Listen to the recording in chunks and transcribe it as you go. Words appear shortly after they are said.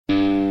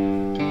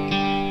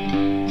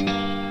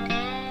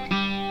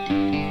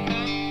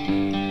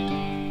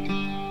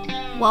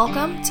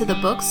Welcome to the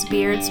Books,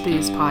 Beards,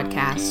 Booze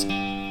podcast,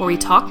 where we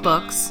talk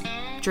books,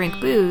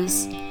 drink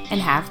booze, and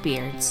have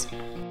beards.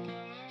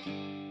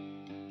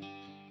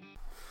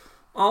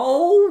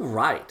 All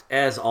right.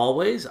 As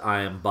always,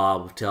 I am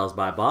Bob of Tales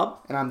by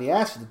Bob. And I'm the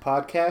ass of the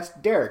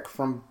podcast, Derek,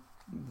 from,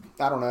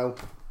 I don't know,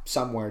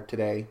 somewhere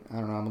today. I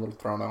don't know, I'm a little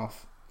thrown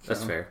off.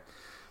 That's fair.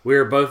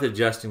 We're both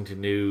adjusting to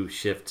new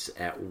shifts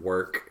at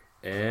work,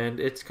 and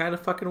it's kind of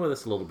fucking with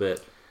us a little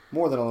bit.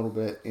 More than a little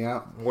bit,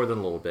 yeah. More than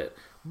a little bit.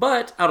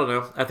 But, I don't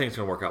know. I think it's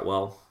going to work out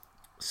well.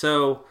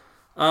 So,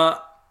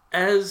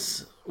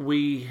 as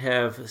we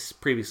have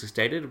previously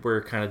stated,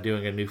 we're kind of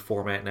doing a new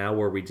format now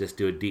where we just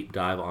do a deep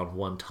dive on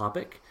one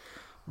topic.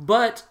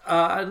 But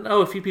I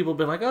know a few people have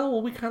been like, oh,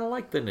 well, we kind of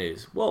like the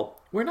news.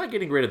 Well, we're not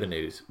getting rid of the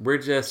news. We're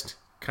just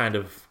kind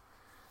of,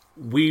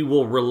 we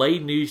will relay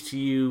news to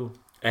you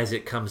as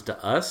it comes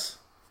to us,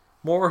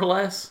 more or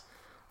less,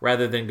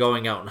 rather than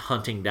going out and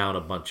hunting down a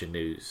bunch of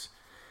news.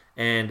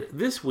 And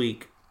this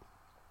week,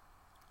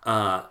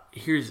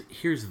 here's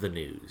the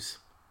news.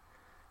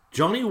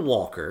 Johnny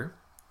Walker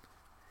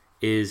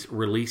is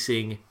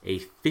releasing a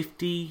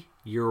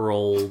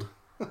 50-year-old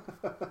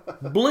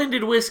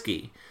blended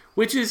whiskey,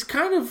 which is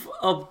kind of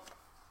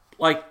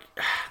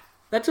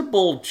that's a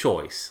bold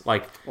choice.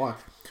 Like, why?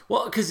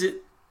 Well, because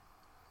it,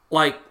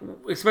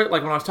 especially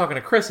like when I was talking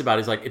to Chris about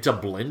it, he's like, it's a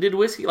blended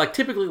whiskey. Like,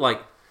 typically,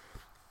 like,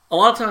 a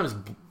lot of times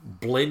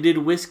blended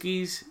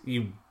whiskeys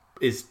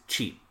is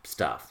cheap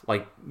stuff.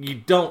 Like, you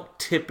don't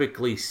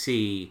typically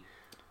see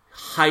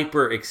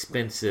hyper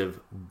expensive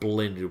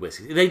blended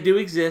whiskeys. They do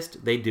exist.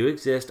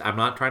 I'm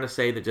not trying to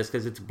say that just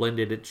because it's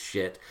blended, it's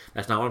shit.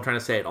 That's not what I'm trying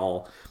to say at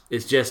all.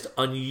 It's just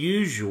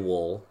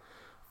unusual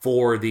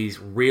for these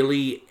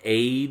really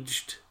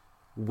aged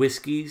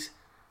whiskeys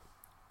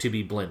to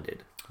be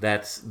blended.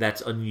 That's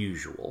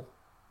unusual.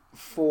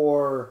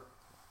 For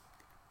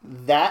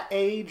that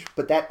age,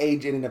 but that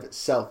age in and of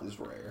itself is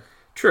rare.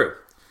 True.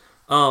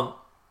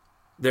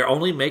 They're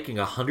only making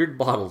 100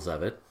 bottles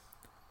of it.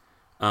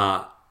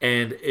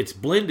 And it's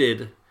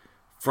blended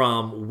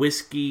from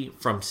whiskey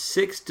from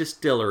 6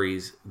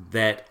 distilleries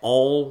that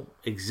all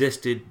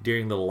existed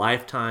during the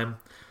lifetime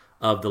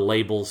of the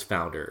label's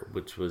founder,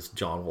 which was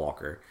John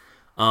Walker.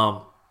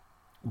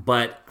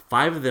 But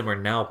 5 of them are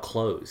now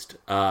closed.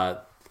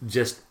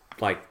 Just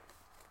like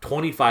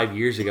 25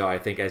 years ago, I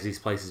think, as these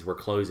places were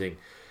closing,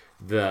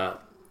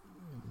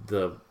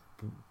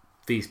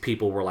 these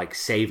people were like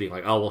saving,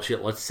 like, oh well,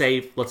 shit,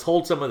 let's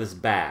hold some of this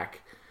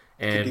back.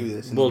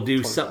 And we'll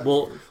do some.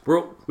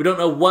 We don't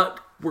know what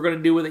we're going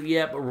to do with it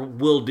yet, but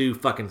we'll do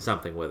fucking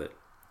something with it.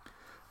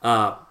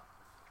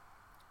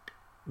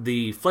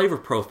 The flavor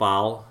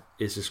profile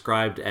is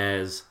described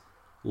as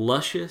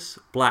luscious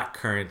black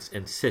currants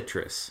and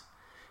citrus,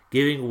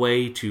 giving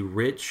way to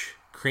rich,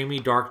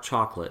 creamy dark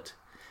chocolate,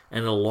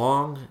 and a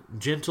long,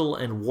 gentle,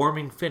 and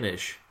warming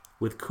finish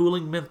with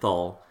cooling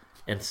menthol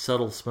and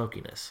subtle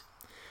smokiness.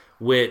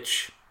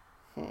 Which,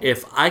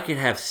 if I could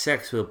have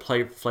sex with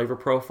a flavor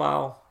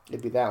profile,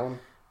 it'd be that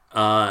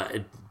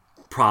one.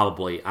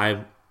 Probably.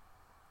 I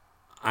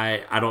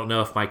don't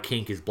know if my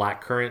kink is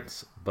black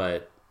currants,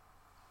 but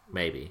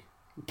maybe.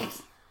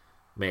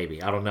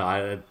 Maybe. I don't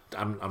know.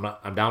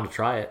 I'm down to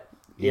try it.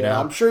 You know?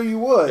 I'm sure you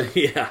would.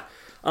 Yeah.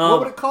 What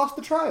would it cost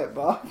to try it,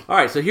 Bob? All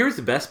right. So here's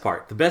the best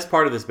part. The best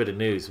part of this bit of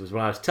news was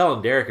when I was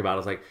telling Derek about it. I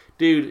was like,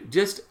 dude,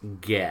 just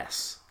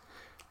guess.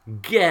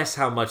 Guess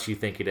how much you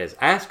think it is.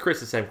 I asked Chris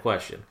the same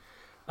question.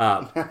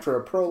 After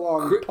a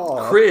prolonged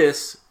pause,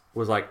 Chris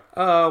was like,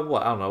 like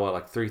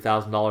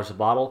 $3,000 a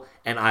bottle?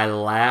 And I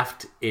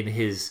laughed in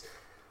his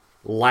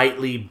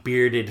lightly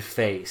bearded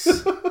face.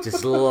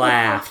 Just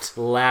laughed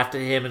at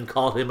him and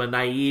called him a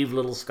naive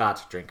little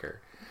Scotch drinker.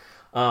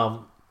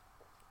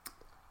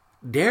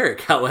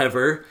 Derek,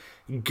 however,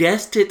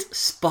 guessed it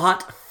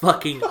spot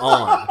fucking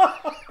on.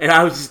 And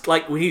I was just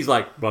like, when he's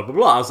like, blah, blah,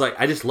 blah, I was like,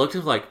 I just looked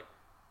at him like,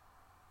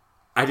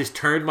 I just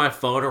turned my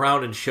phone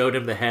around and showed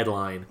him the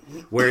headline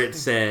where it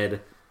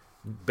said,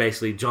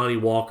 basically, Johnny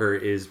Walker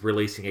is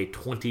releasing a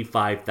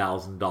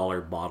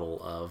 $25,000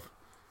 bottle of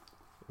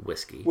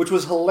whiskey. Which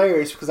was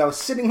hilarious because I was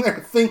sitting there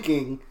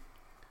thinking,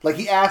 like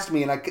he asked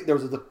me and there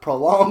was a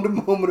prolonged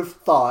moment of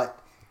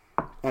thought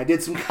and I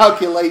did some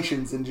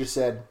calculations and just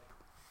said,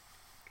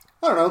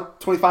 I don't know,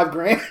 25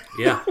 grand.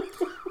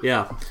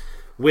 Yeah.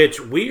 Which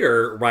we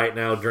are right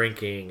now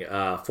drinking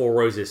Four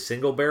Roses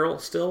single barrel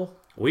still.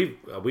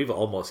 We've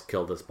almost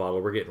killed this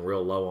bottle. We're getting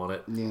real low on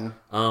it. Yeah.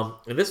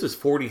 And this was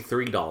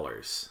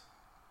 $43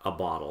 a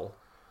bottle.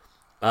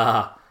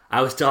 I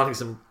was telling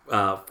some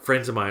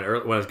friends of mine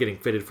when I was getting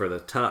fitted for the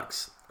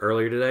tux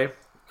earlier today.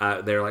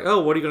 They were like,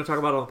 "Oh, what are you going to talk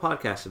about on the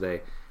podcast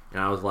today?"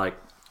 And I was like,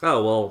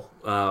 "Oh,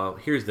 well,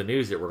 here's the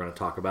news that we're going to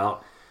talk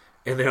about."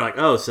 And they're like,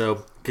 "Oh,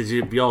 so because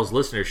y'all's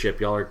listenership,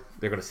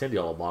 they're going to send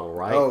y'all a bottle,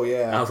 right?" Oh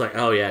yeah. And I was like,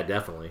 "Oh yeah,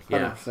 definitely,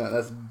 yeah." 100%.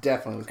 That's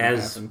definitely what's going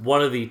to happen. As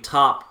one of the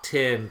top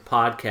 10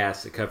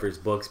 podcasts that covers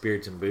books,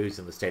 beards, and booze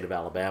in the state of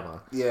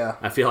Alabama, yeah,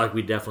 I feel like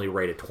we definitely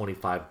rate a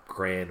 25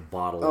 grand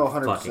bottle of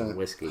 100%. fucking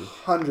whiskey.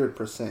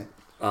 100%.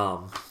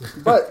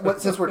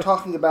 But since we're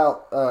talking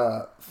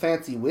about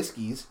fancy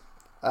whiskeys,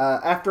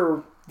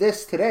 After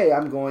this today,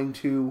 I'm going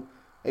to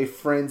a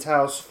friend's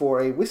house for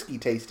a whiskey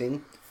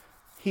tasting.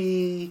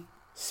 He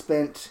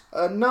spent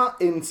a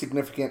not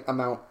insignificant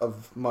amount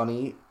of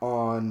money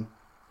on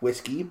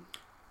whiskey,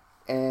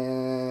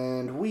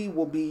 and we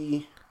will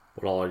be...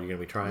 What all are you going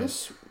to be trying?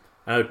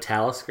 I know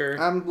Talisker.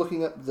 I'm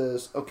looking up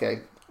this. Okay.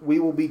 We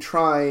will be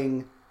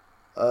trying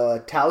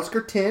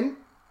Talisker 10,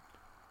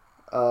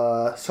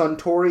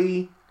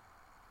 Suntory,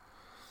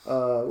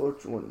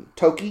 which one?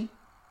 Toki.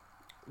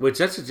 Which,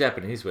 that's a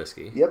Japanese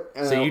whiskey. Yep.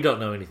 So you don't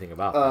know anything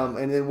about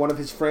that. And then one of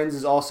his friends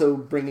is also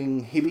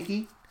bringing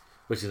Hibiki.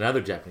 Which is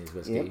another Japanese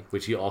whiskey,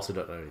 which you also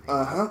don't know anything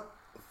about.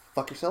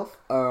 Fuck yourself.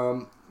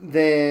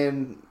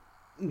 Then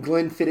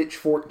Glenfiddich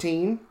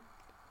 14,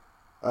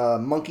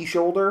 Monkey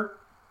Shoulder,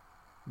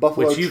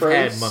 Buffalo Trace. Which you've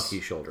had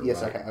Monkey Shoulder,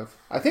 yes, right? I have.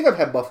 I think I've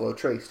had Buffalo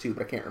Trace too,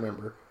 but I can't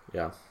remember.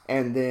 Yeah.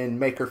 And then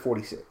Maker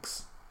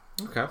 46.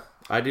 Okay.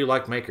 I do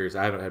like Makers.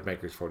 I haven't had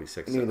Makers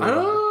 46. Neither have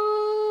I.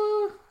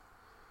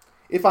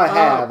 If I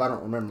have, I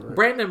don't remember.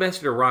 Brand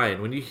Ambassador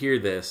Ryan, when you hear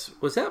this,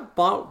 was that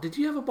bottle? Did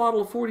you have a bottle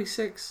of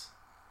 46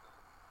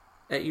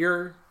 at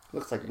your?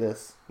 Looks like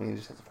this. I mean, it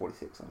just has a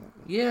 46 on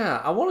it.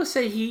 Yeah, I want to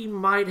say he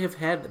might have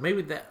had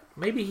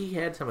maybe he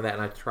had some of that,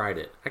 and I tried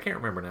it. I can't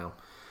remember now.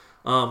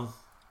 I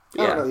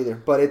don't know either,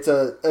 but it's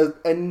a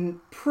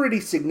pretty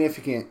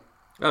significant.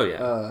 Oh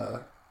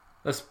yeah,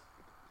 that's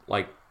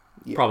like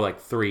probably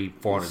like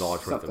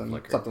 $300-400 worth of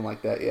liquor, something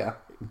like that. Yeah,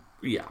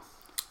 yeah.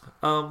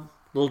 A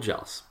little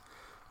jealous.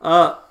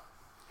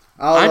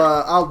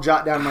 I'll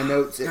jot down my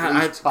notes at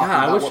least talking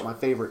about what my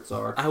favorites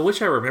are. I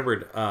wish I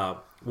remembered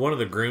one of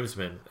the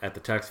groomsmen at the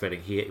tux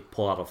wedding. He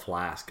pulled out a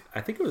flask. I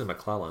think it was a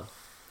McClellan,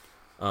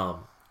 but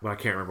I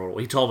can't remember.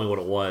 He told me what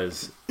it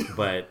was,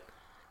 but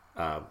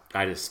I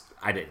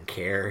didn't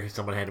care.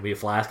 Someone handed me a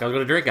flask. I was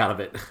going to drink out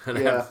of it.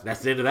 Yeah. That's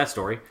the end of that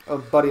story. A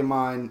buddy of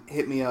mine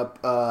hit me up.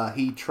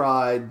 He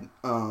tried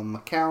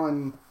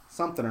Macallan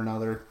something or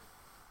another.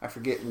 I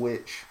forget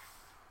which.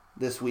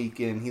 This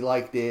weekend. He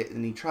liked it,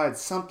 and he tried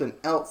something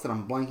else that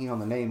I'm blanking on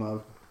the name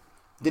of.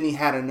 Then he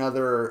had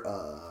another,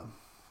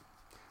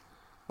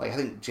 I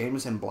think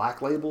Jameson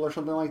Black Label or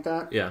something like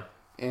that. Yeah.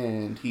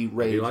 And he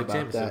raves about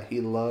Jameson. that.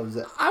 He loves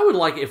it. I would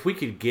like if we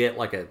could get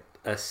like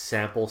a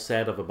sample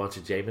set of a bunch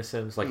of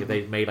Jamesons. Like if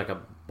they made like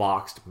a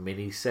boxed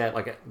mini set.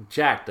 Like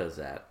Jack does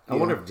that. I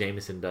wonder if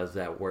Jameson does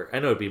that. Where I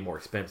know it'd be more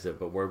expensive,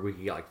 but where we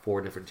could get like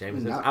 4 different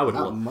Jamesons.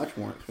 Not much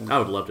more expensive. I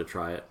would love to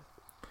try it.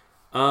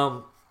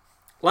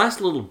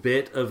 Last little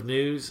bit of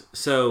news.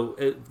 So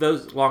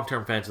those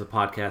long-term fans of the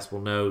podcast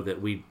will know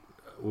that we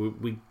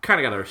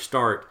kind of got our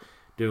start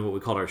doing what we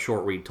called our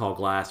short read tall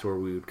glass, where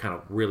we would kind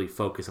of really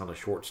focus on a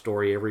short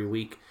story every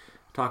week,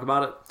 talk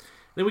about it.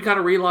 Then we kind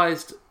of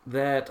realized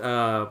that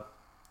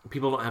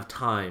people don't have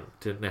time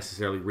to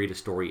necessarily read a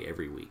story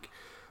every week.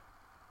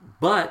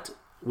 But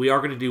we are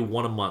going to do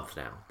one a month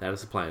now. That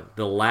is the plan.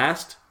 The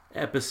last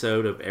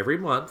episode of every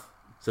month,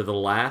 so the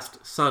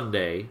last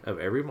Sunday of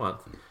every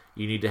month,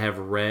 you need to have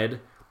read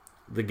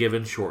the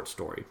given short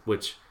story,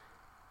 which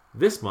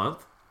this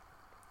month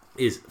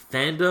is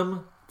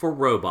Fandom for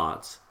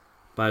Robots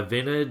by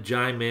Vina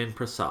Jie-Min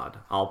Prasad.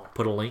 I'll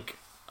put a link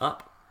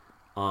up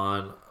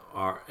on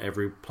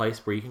every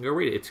place where you can go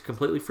read it. It's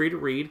completely free to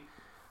read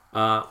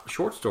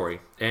short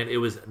story, and it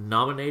was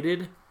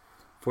nominated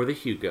for the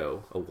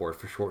Hugo Award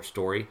for short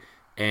story.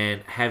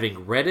 And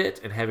having read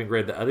it and having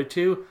read the other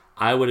two,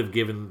 I would have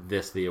given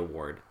this the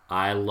award.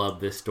 I love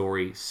this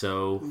story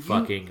so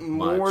fucking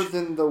much. More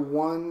than the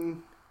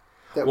one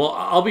that... Well,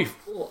 I'll be...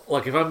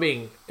 Like, if I'm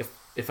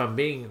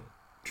being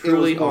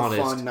truly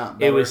honest, fun, not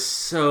better. It was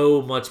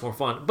so much more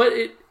fun. But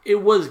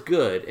it was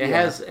good. It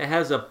has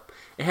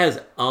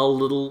a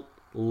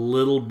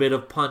little bit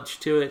of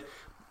punch to it.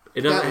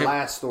 It doesn't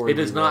last story. It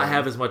does not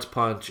have as much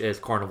punch as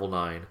Carnival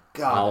 9.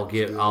 God,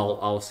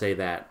 I'll say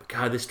that. But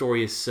God, this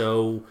story is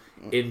so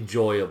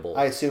enjoyable.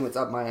 I assume it's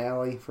up my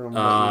alley from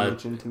what you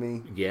mentioned to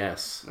me.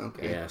 Yes.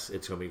 Okay. Yes,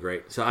 it's going to be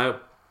great. So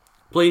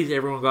please,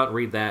 everyone, go out and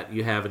read that.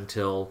 You have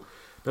until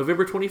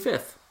November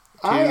 25th.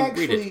 I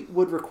actually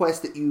would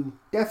request that you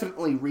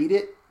definitely read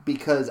it,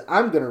 because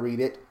I'm going to read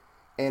it,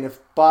 and if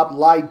Bob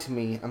lied to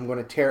me, I'm going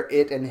to tear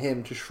it and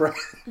him to shreds.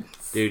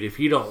 Dude, if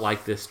you don't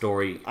like this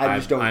story,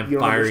 I'm you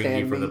firing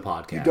you from the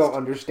podcast. You don't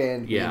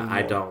understand me Yeah,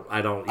 anymore.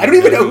 I don't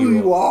even know who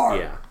you are.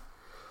 Yeah.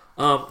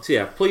 So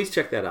yeah, please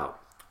check that out.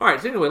 All right,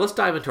 so anyway, let's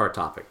dive into our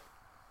topic.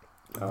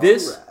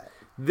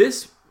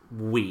 This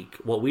week,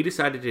 what we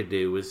decided to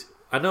do is,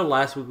 I know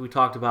last week we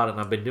talked about it, and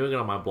I've been doing it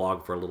on my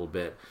blog for a little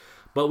bit,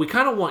 but we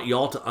kind of want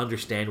y'all to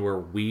understand where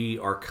we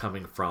are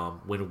coming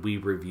from when we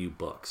review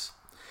books.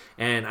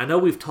 And I know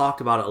we've talked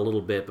about it a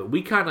little bit,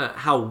 but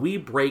how we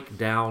break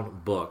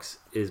down books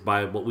is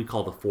by what we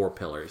call the 4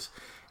 pillars.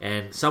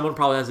 And someone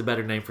probably has a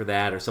better name for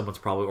that, or someone's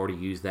probably already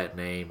used that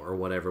name or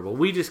whatever, but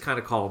we just kind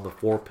of call them the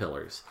 4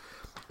 pillars.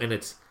 And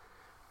it's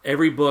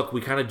every book,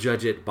 we kind of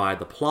judge it by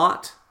the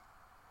plot,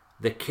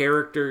 the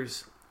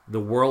characters, the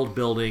world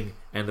building,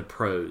 and the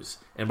prose.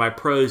 And by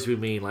prose, we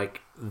mean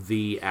like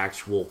the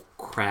actual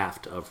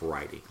craft of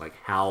writing, like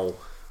how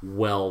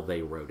well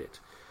they wrote it.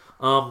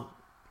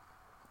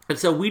 And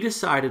so we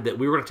decided that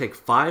we were going to take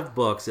 5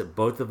 books that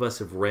both of us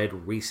have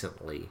read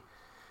recently,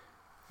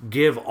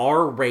 give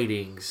our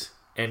ratings,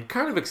 and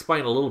kind of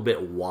explain a little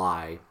bit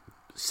why.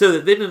 So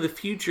that then in the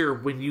future,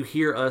 when you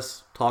hear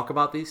us talk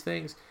about these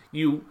things,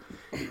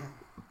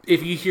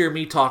 if you hear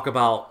me talk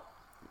about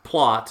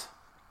plot,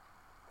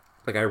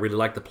 like I really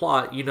like the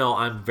plot, you know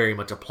I'm very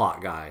much a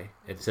plot guy.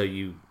 And so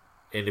and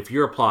if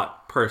you're a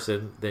plot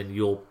person, then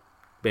you'll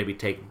maybe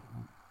take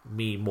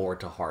me more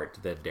to heart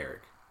than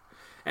Derek.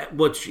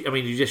 Which, I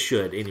mean, you just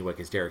should anyway,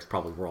 because Derek's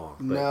probably wrong.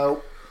 But,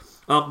 No.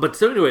 But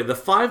so anyway, the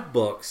 5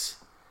 books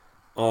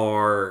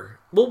are...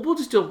 We'll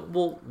just do...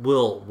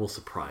 We'll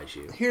surprise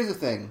you. Here's the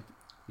thing.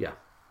 Yeah.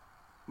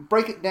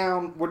 Break it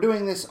down. We're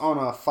doing this on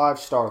a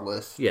 5-star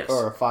list. Yes.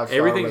 Or a 5-star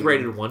Everything's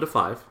rating. rated 1 to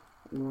 5.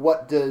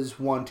 What does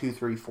 1, 2,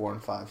 3, 4,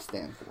 and 5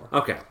 stand for?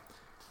 Okay.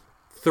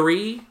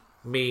 3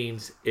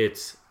 means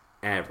it's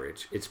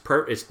average. It's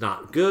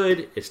not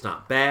good. It's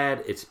not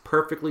bad. It's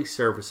perfectly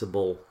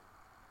serviceable.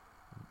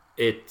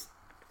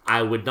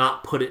 I would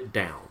not put it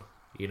down.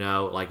 You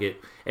know, like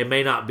it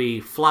may not be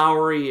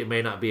flowery, it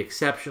may not be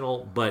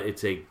exceptional, but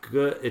it's a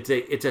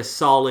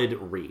solid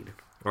read.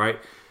 All right.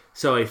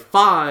 So a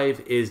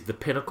 5 is the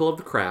pinnacle of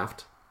the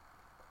craft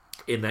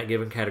in that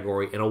given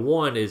category, and a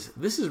 1 is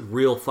this is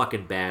real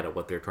fucking bad at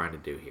what they're trying to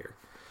do here.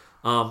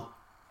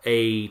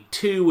 A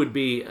 2 would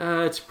be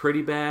it's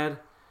pretty bad.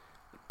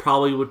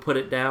 Probably would put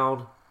it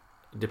down,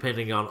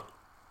 depending on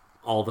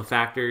all the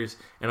factors.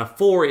 And a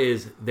 4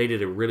 is they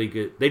did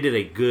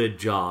a good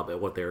job at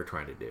what they were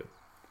trying to do.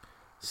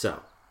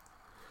 So,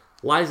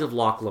 Lies of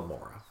Locke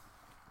Lamora.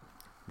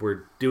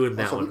 We're doing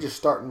that one. So we're just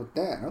starting with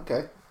that.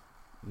 Okay.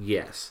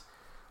 Yes.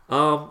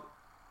 Yeah,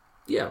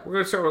 we're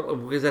going to start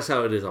with, because that's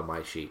how it is on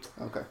my sheet.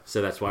 Okay.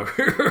 So that's why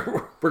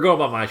we're going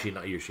by my sheet,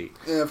 not your sheet.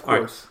 Yeah, of All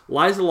course. right.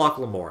 Lies of Locke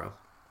Lamora.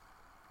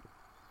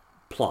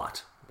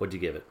 Plot. What'd you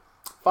give it?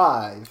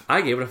 5. I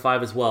gave it a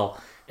 5 as well.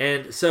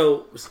 And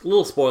so, a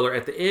little spoiler,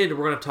 at the end,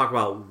 we're going to talk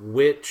about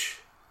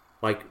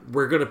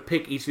we're going to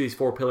pick each of these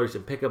 4 pillars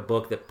and pick a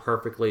book that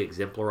perfectly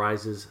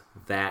exemplarizes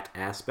that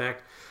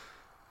aspect.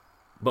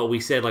 But we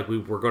said, we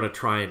were going to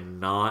try and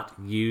not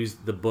use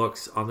the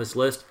books on this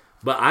list.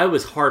 But I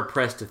was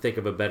hard-pressed to think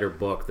of a better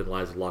book than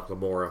Lies of Locke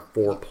Lamora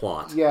for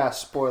plot. Yeah,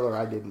 spoiler,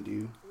 I didn't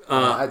do.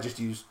 I just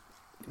used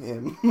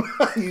him.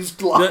 I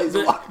used Lies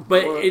of Locke Lamora.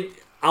 But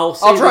I'll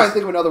try and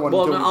think of another one.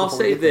 Well, no, I'll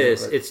say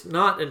this. It's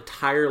not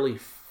entirely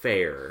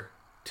fair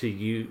to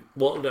you.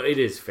 Well, no, it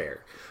is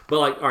fair.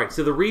 But, all right,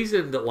 so the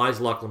reason that Lies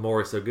of Locke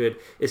Lamora is so good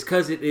is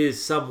because it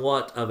is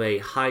somewhat of a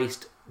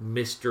heist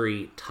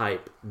mystery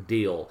type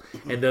deal.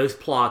 And those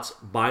plots,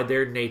 by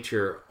their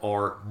nature,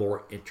 are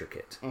more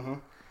intricate. Mm-hmm.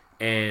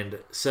 And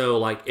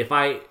so,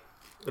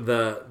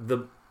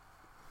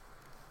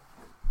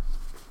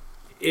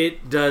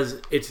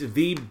 it's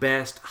the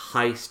best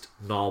heist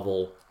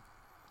novel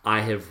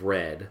I have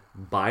read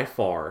by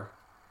far.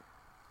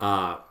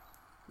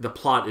 The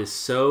plot is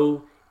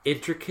so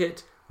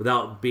intricate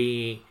without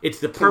being... It's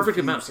the perfect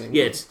amount...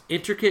 Yeah, it's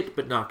intricate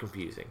but not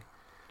confusing.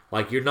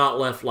 You're not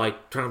left trying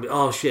to be,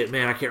 oh shit,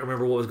 man, I can't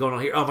remember what was going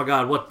on here. Oh my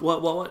god, what?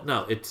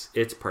 No, it's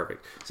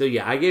perfect. So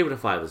yeah, I gave it a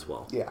 5 as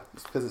well. Yeah,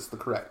 because it's the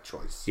correct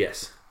choice.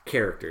 Yes.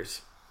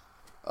 Characters.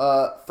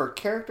 For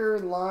character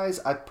and lies,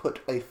 I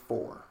put a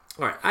 4.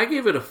 Alright, I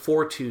gave it a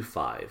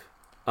 4.25.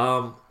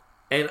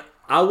 And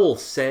I will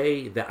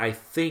say that I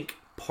think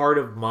part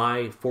of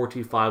my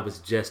 4.25 was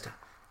just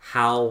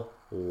how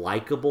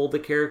likable the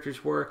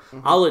characters were.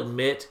 Mm-hmm. I'll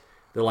admit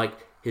that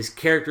his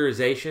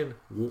characterization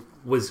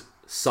was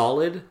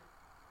solid.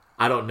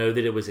 I don't know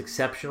that it was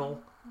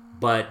exceptional,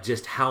 but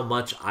just how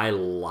much I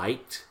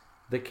liked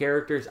the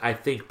characters, I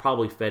think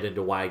probably fed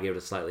into why I gave it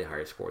a slightly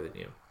higher score than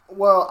you.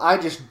 Well, I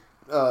just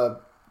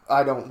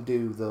I don't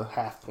do the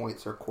half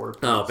points or quarter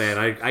points. Oh man,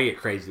 I get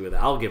crazy with it.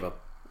 I'll give a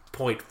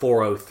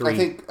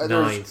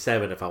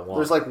 0.40397 if I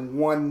want. There's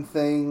one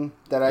thing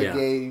that I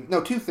gave...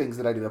 No, 2 things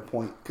that I did a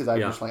point, because I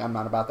just I'm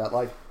not about that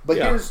life. But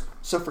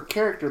so for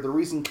character, the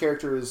reason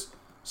character is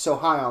so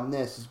high on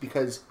this is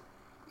because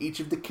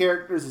each of the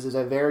characters is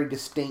a very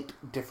distinct,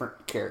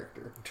 different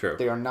character. True.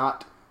 They are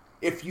not...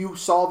 If you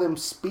saw them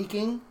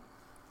speaking,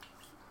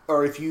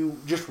 or if you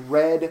just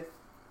read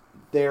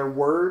their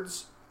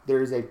words,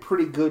 there's a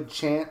pretty good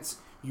chance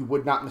you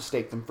would not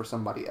mistake them for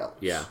somebody else.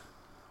 Yeah.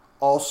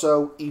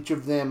 Also, each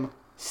of them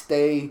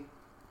stay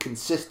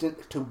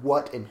consistent to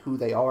what and who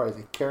they are as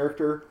a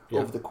character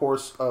over the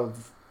course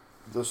of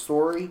the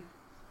story.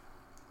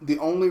 The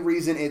only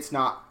reason it's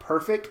not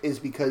perfect is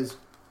because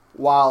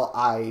while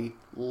I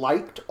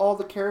liked all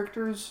the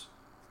characters,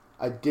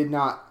 I did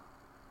not...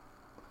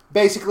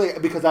 Basically,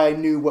 because I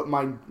knew what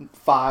my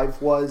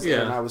 5 was,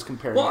 and I was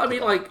comparing it to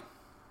that.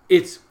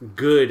 It's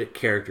good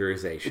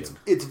characterization.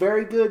 It's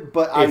very good,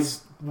 but I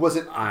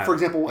wasn't... For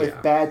example,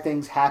 if bad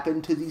things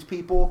happen to these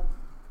people,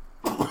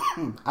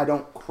 I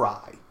don't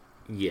cry.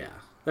 Yeah,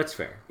 that's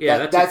fair.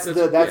 Yeah, that's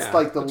the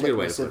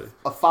litmus.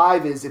 A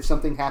 5 is if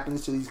something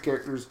happens to these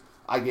characters,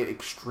 I get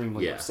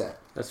extremely upset.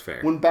 That's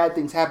fair. When bad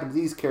things happen to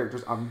these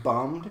characters, I'm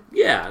bummed.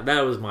 Yeah,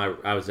 that was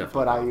I was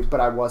definitely But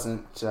I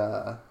wasn't...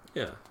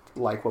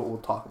 like what we'll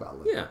talk about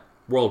later. Yeah,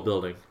 world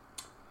building.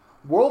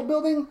 World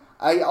building,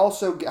 I think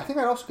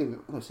I'd also give it,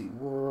 let's see,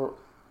 world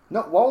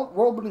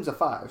building's a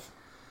 5.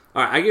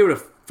 All right, I gave it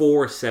a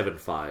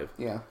 4.75.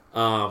 Yeah.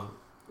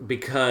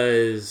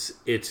 Because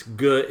it's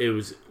good. It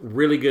was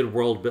really good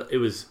it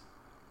was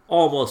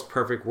almost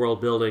perfect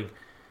world building.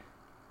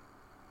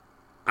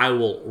 I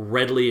will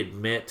readily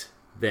admit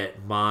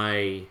that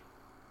the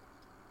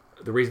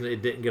reason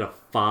it didn't get a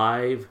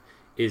 5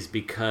 is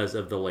because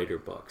of the later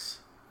books.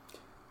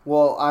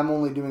 Well, I'm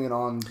only doing it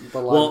on the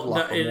Life of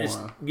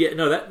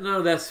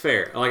Locke. That's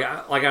fair.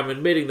 I'm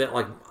admitting that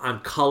I'm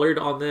colored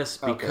on this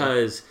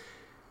because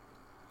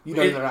you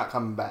know they're not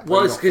coming back.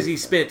 Well, it's because he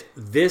spent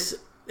this.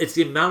 It's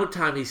the amount of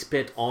time he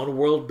spent on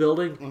world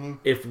building. Mm-hmm.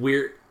 If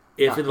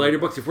in the later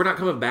books, if we're not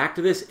coming back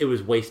to this, it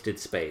was wasted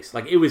space.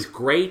 It was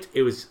great.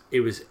 It was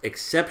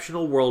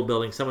exceptional world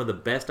building, some of the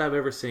best I've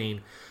ever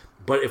seen.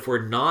 But if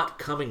we're not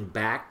coming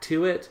back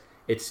to it,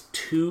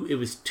 it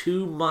was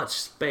too much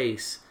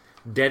space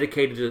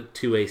dedicated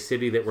to a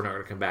city that we're not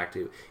going to come back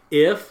to.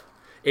 If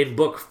in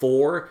book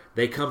 4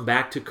 they come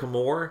back to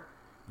Kamor,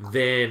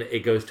 then it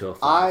goes to a 5.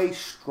 I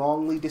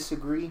strongly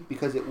disagree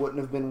because it wouldn't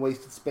have been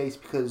wasted space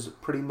because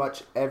pretty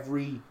much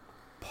every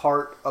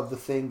part of the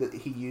thing that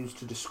he used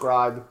to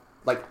describe,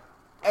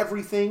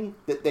 everything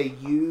that they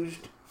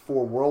used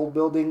for world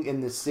building in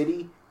the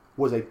city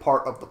was a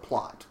part of the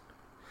plot.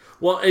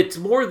 Well, it's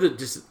more than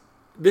just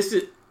this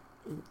is.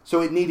 So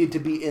it needed to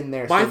be in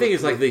there. My thing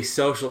is the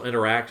social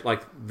interaction,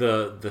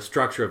 the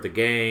structure of the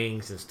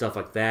gangs and stuff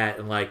like that,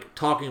 and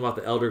talking about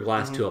the Elder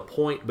Glass to a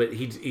point, but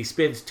he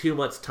spends too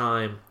much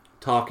time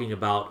talking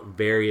about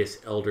various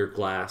Elder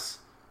Glass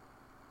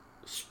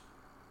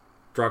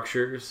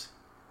structures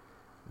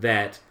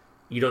that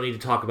you don't need to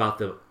talk about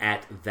them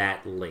at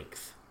that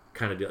length.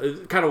 Kind of deal.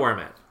 It's kind of where I'm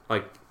at.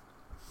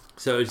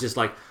 So it's just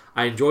I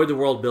enjoyed the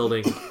world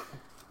building,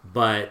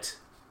 but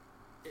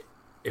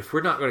if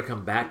we're not going to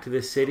come back to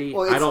this city,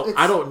 I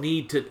don't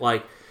need to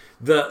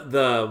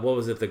the what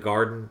was it, the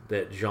garden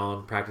that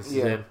Jean practices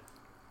in.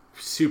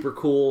 Super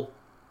cool,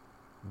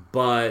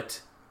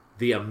 but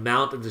the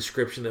amount of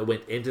description that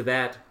went into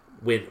that,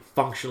 when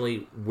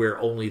functionally we're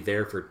only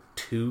there for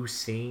 2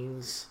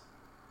 scenes.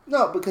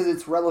 No, because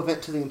it's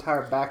relevant to the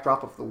entire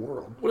backdrop of the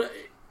world. Well,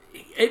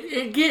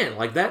 again,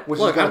 that, which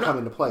is going to come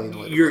into play.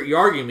 You're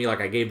arguing me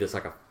like I gave this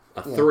a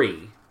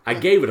 3. I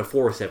gave it a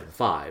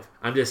 4.75.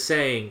 I'm just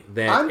saying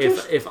that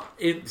if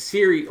in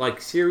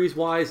series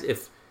wise,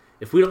 if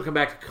we don't come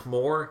back to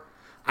Kamor,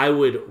 I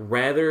would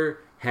rather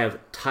have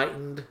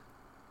tightened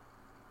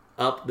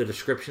up the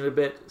description a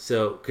bit.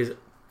 So, because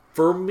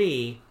for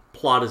me,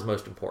 plot is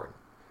most important.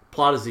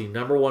 Plot is the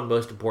number one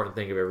most important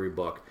thing of every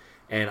book,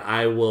 and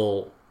I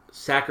will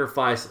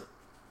sacrifice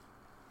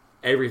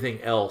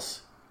everything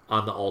else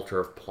on the altar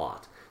of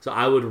plot. So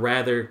I would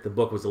rather the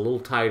book was a little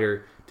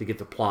tighter to get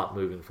the plot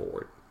moving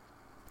forward.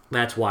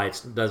 That's why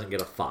it doesn't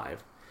get a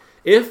 5.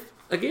 If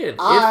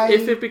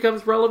it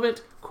becomes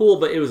relevant,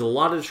 cool, but it was a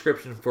lot of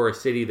description for a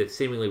city that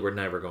seemingly we're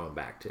never going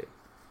back to.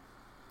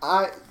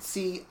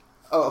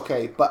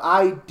 But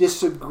I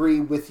disagree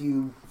with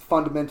you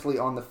fundamentally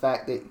on the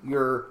fact that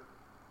you're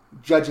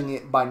judging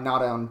it by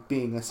not on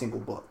being a single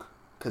book,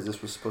 because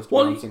this was supposed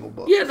to be a single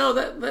book. Yeah, no,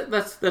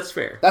 that's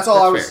fair. That's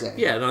all I was saying.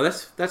 Yeah, no,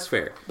 that's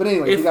fair. But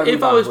anyway,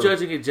 if I was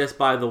judging it just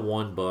by the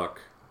one book,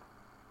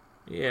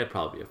 yeah, it'd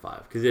probably be a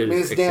 5 because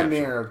it's damn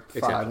near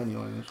 5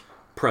 anyways.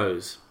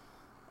 Prose.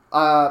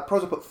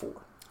 Prose I put 4.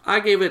 I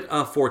gave it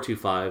a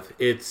 4.25.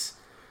 It's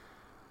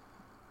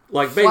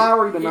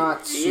flowery but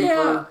not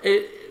super.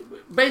 Yeah,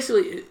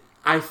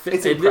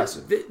 it's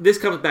impressive. This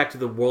comes back to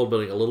the world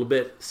building a little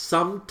bit.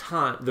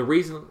 Sometimes the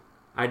reason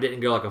I didn't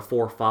go a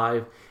 4 or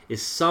 5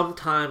 is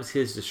sometimes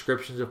his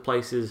descriptions of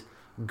places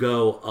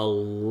go a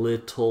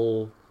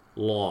little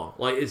long.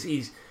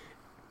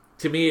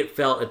 To me, it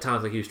felt at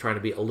times like he was trying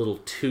to be a little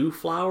too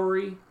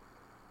flowery,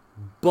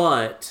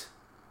 but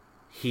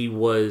he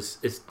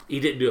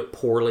didn't do it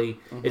poorly.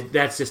 Mm-hmm.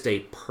 That's just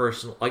a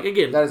personal,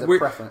 again, that is a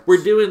preference.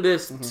 We're doing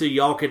this so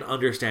y'all can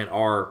understand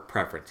our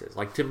preferences.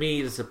 To me,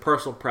 it's a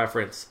personal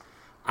preference.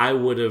 I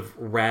would have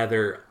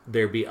rather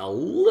there be a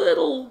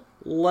little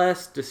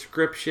less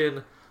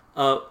description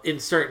in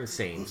certain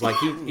scenes.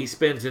 He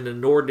spends an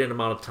inordinate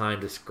amount of time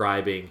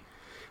describing,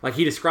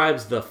 he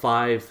describes the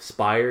 5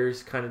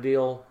 spires kind of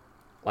deal.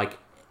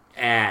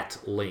 At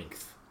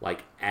length.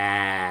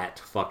 At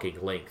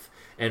fucking length.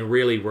 And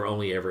really, we're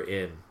only ever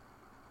in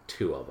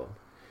 2 of them.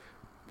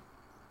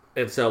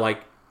 And so,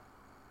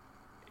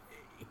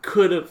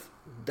 could have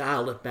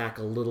dialed it back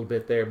a little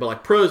bit there.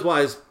 But,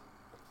 prose-wise,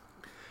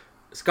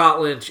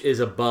 Scott Lynch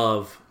is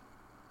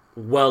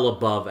well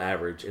above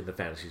average in the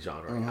fantasy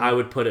genre. Mm-hmm. I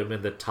would put him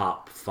in the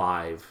top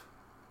 5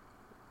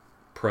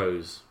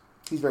 prose.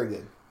 He's very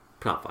good.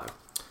 Top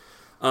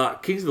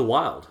 5. Kings of the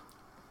Wild.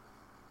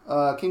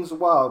 Kings of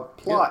the Wild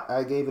plot,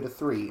 I gave it a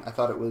 3. I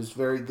thought it was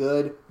very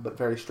good, but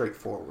very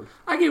straightforward.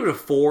 I gave it a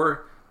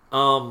 4,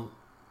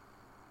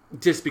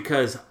 just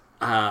because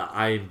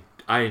I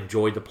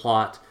enjoyed the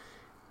plot.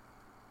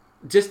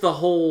 Just the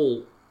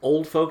whole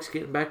old folks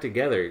getting back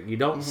together. You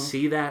don't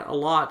see that a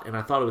lot, and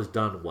I thought it was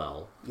done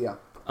well. Yeah.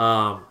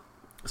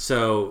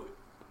 So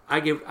I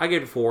gave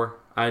it a 4.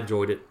 I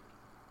enjoyed it.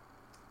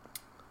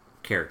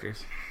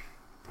 Characters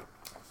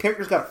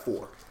got a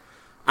 4.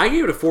 I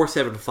gave it a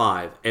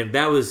 4.75, and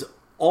that was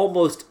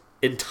almost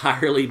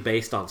entirely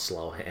based on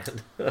slow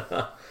hand.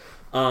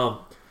 I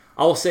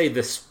will say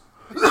this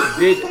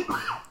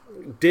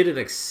did an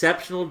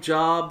exceptional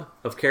job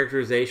of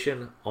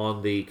characterization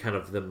on the kind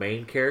of the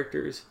main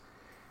characters,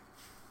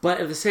 but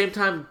at the same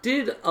time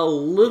did a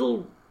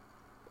little,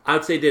 I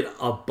would say did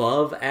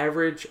above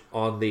average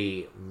on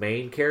the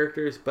main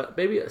characters, but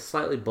maybe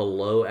slightly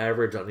below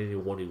average on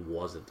anyone who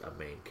wasn't a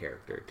main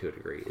character to a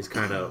degree. Is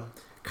kind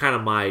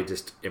of my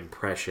just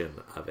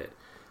impression of it.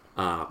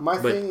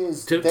 Thing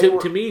is,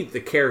 to me, the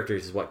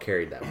characters is what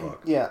carried that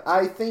book. Yeah,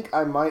 I think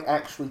I might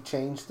actually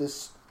change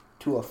this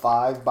to a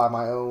 5 by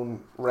my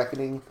own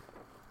reckoning,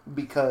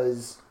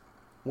 because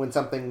when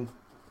something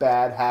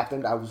bad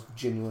happened, I was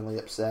genuinely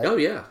upset. Oh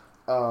yeah.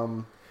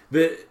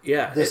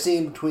 The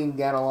scene between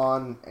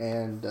Ganelon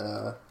and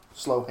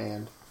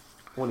Slowhand,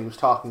 when he was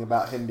talking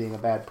about him being a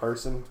bad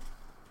person,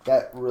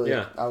 that really,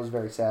 I was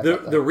very sad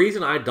about that. The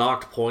reason I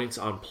docked points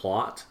on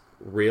plot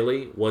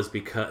really was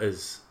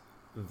because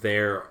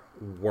there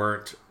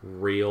weren't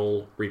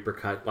real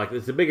repercussions. Like,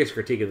 the biggest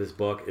critique of this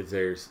book is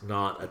there's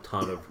not a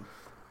ton of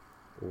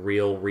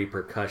real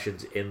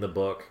repercussions in the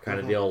book, kind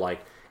of deal.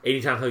 Like,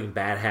 anytime something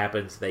bad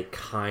happens, they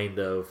kind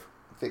of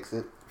fix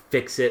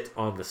it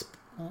on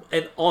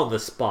the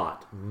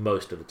spot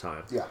most of the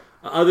time. Yeah.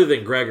 Other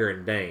than Gregor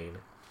and Dane,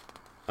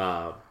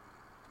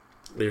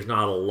 there's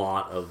not a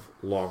lot of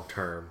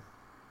long-term,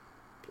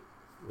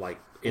 like,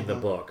 in the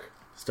book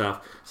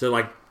stuff. So,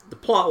 like, the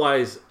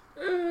plot-wise,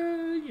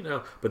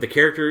 but the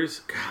characters,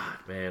 God,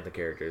 man, the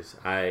characters.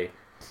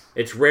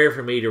 It's rare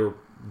for me to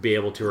be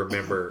able to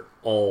remember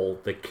all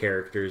the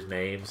characters'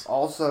 names.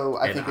 Also,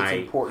 I think it's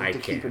important to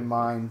keep in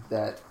mind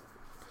that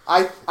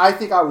I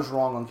think I was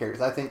wrong on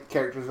characters. I think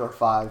characters are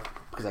 5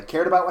 because I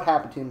cared about what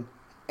happened to him,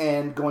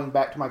 and going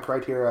back to my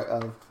criteria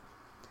of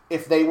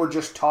if they were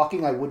just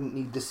talking, I wouldn't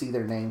need to see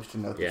their names to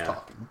know who's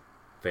talking.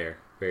 Fair.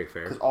 Very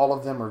fair. Because all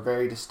of them are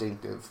very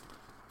distinctive.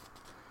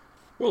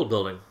 World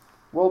building,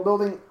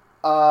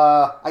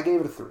 I gave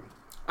it a 3.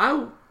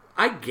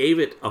 I gave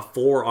it a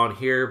 4 on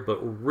here, but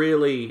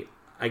really,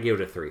 I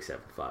gave it a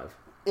 3.75.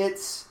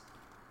 It's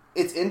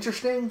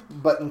interesting,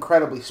 but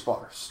incredibly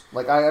sparse.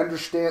 Like, I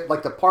understand,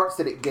 like, the parts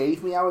that it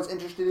gave me I was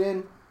interested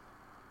in,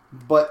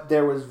 but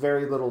there was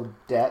very little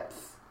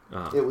depth.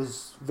 It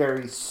was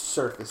very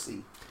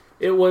surfacey.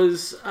 It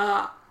was,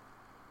 I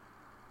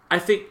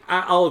think,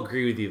 I'll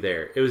agree with you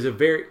there. It was a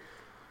very,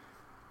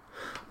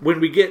 when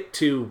we get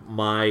to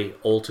my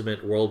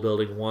ultimate world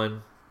building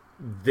one,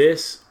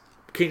 this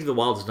Kings of the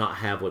Wild does not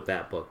have what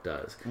that book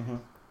does. Mm-hmm.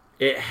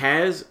 It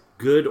has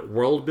good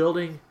world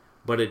building,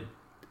 but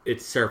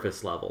it's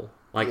surface level.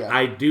 Like,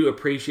 I do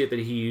appreciate that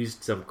he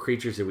used some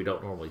creatures that we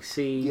don't normally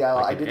see. Yeah,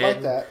 I did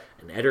like that.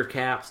 An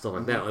Ettercap, stuff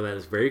like that. Like, that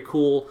is very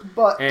cool.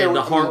 But and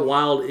the Heart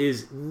Wild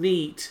is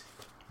neat,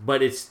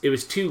 but it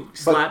was too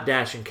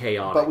slapdash and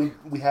chaotic. But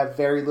we have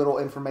very little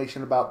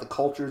information about the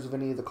cultures of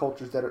any of the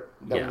cultures that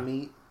we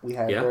meet. We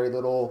have very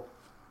little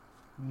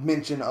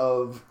mention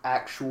of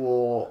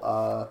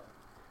actual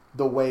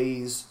the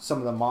ways some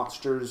of the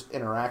monsters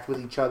interact with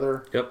each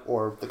other,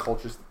 or the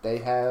cultures that they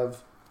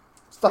have,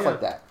 stuff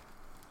like that.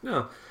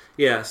 No,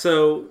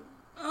 so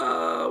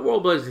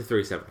World Building is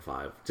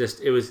 3.75.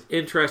 Just, it was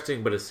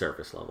interesting, but it's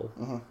surface level.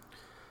 Mm-hmm.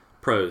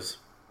 Pros,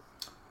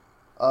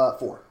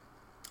 4.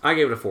 I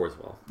gave it a 4 as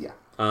well. Yeah,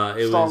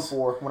 it strong was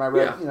 4. When I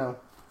read,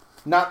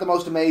 not the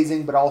most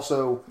amazing, but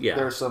also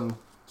there's some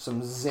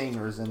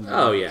zingers in there.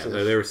 Oh yeah,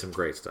 there was some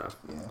great stuff.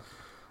 Yeah.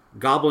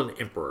 Goblin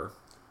Emperor.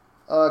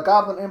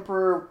 Goblin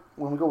Emperor,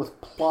 when we go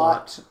with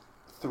plot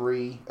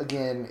 3,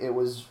 again,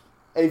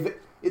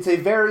 it's a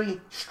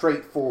very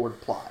straightforward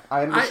plot.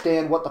 I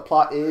understand what the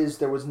plot is.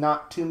 There was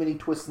not too many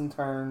twists and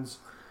turns.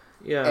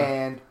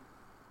 Yeah.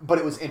 But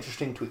it was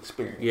interesting to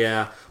experience.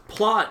 Yeah.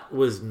 Plot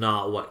was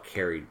not what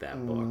carried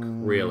that book,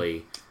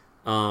 really.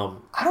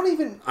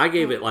 I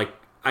gave it, like,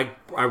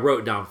 I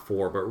wrote down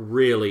 4, but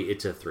really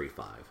it's a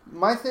 3.5.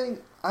 My thing,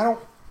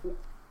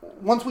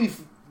 once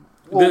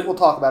we'll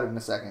talk about it in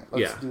a second.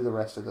 Let's do the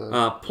rest of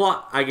the...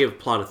 plot, I gave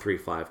plot a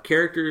 3.5.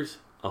 Characters,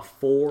 a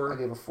 4. I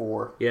gave a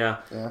 4. Yeah.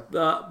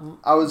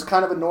 I was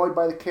kind of annoyed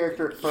by the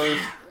character at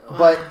first,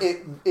 but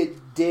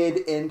it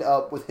did end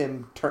up with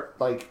him,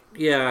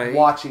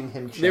 watching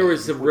him change. There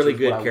was some really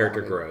good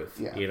character growth,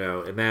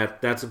 and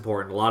that's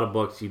important. A lot of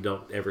books, you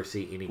don't ever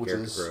see any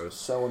character growth.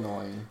 So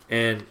annoying.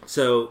 And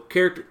so,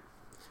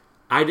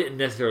 I didn't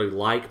necessarily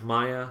like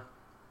Maya,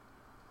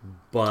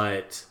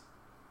 but...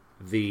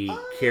 I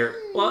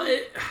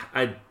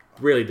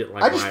really didn't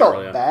like. I just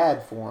felt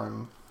bad for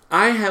him.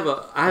 I have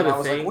a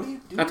thing. Like, what are you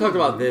doing? I talked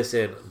about this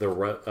in the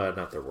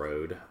not the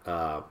road,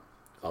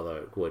 although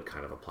it would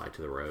kind of apply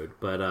to the road,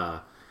 but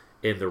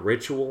in the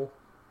Ritual,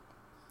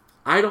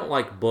 I don't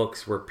like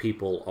books where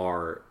people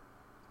are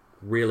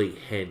really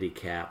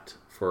handicapped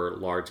for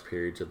large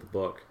periods of the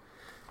book,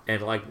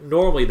 And like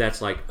normally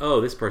that's like,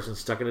 oh, this person's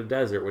stuck in a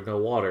desert with no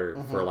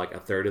water for like a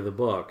third of the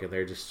book, and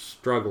they're just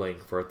struggling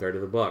for a third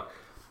of the book.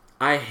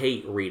 I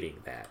hate reading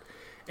that.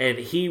 And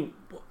he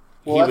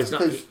was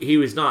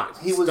not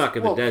stuck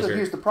in the desert.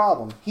 Here's the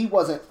problem: he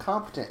wasn't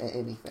competent at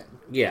anything.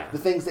 Yeah, the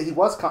things that he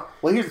was.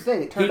 Here's the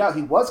thing: it turned out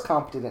he was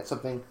competent at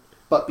something,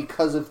 but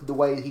because of the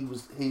way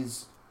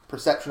his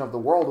perception of the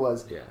world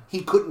was,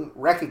 he couldn't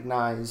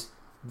recognize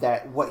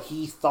that what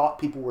he thought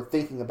people were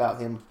thinking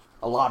about him.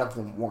 A lot of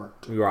them weren't.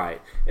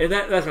 Right. And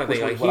that's my thing.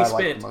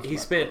 Like he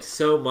spent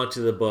so much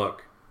of the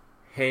book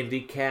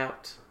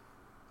handicapped.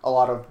 A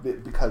lot of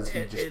it because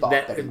he just thought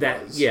that he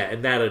was. Yeah,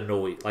 and that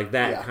annoyed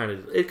kind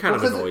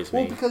of annoys me.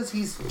 Well, because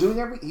he's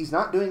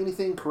not doing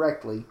anything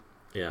correctly.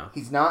 Yeah.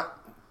 He's not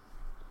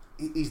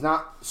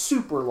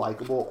super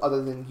likable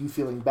other than you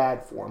feeling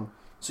bad for him.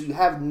 So you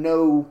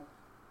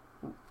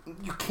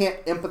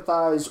can't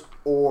empathize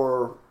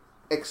or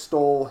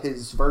extol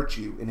his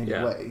virtue in any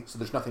way, so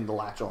there's nothing to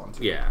latch on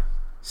to. Yeah.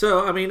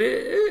 So, I mean,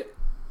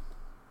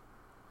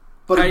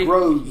 but he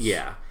grows.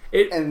 Yeah.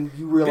 And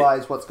you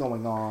realize what's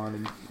going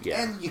on,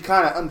 and you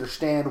kind of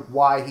understand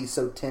why he's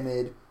so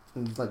timid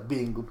and like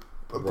being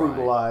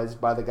brutalized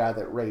by the guy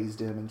that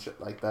raised him and shit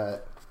like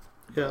that.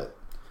 Yeah. But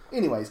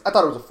anyways, I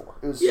thought it was a 4.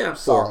 It was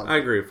solid. 4. I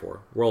agree with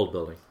 4. World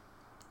building.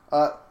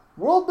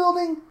 World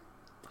building.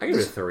 I give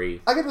it a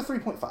 3. I give it a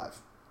 3.5.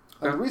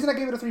 The reason I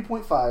gave it a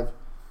 3.5.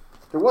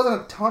 There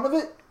wasn't a ton of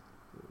it.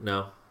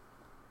 No.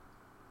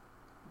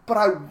 But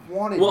I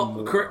wanted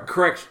more.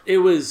 Correct.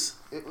 There was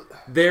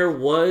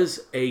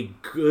a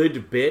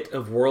good bit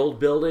of world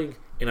building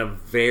in a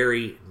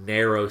very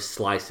narrow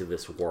slice of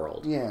this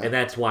world. Yeah. And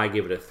that's why I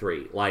give it a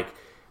 3. Like,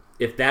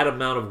 if that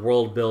amount of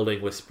world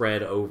building was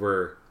spread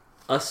over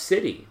a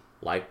city,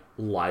 like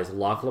Liza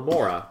Loch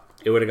Lamora,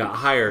 it would have got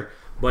higher.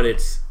 But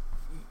it's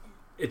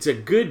a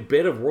good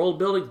bit of world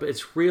building, but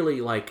it's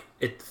really like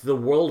it's the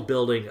world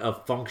building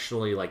of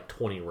functionally like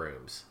 20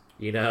 rooms,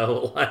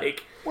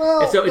 like.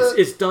 Well, and so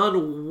it's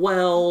done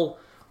well,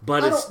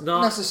 but it's not. I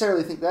don't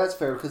necessarily think that's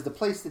fair because the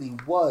place that he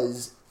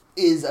was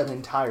is an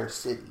entire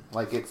city.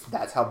 Like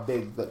that's how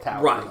big the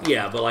tower. Right. is.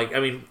 Yeah, but like I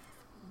mean,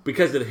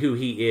 because of who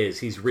he is,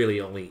 he's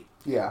really only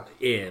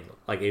in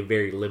like a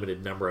very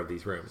limited number of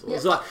these rooms. Yeah.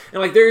 So,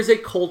 and like there is a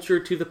culture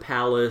to the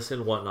palace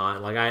and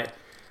whatnot. Like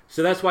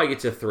So that's why it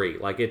gets a 3.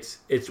 Like it's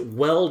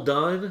well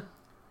done,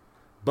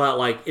 but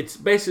like it's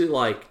basically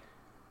like,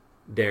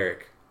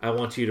 Derek, I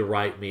want you to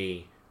write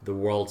me the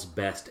world's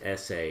best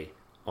essay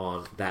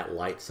on that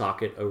light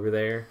socket over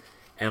there,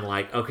 and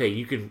like, okay,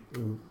 you can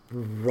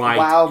write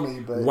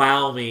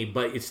wow me,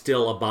 but it's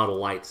still about a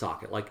light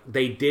socket. Like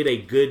they did a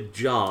good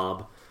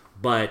job,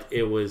 but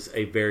it was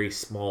a very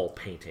small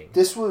painting.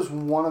 This was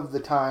one of the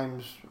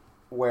times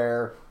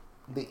where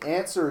the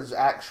answer is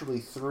actually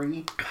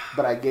 3,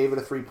 but I gave it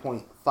a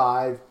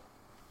 3.5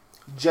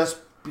 just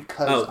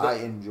because I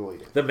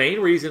enjoyed it. The main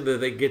reason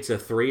that it gets a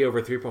 3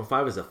 over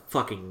 3.5 is the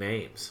fucking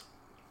names.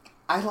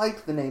 I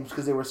liked the names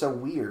because they were so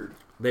weird.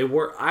 They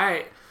were.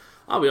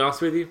 I'll be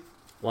honest with you.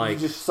 Like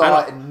you just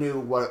saw it and knew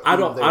what. I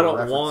don't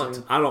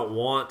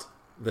want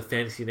the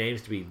fantasy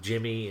names to be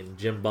Jimmy and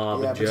Jim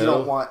Bob and Joe. But you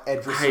don't want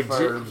Edris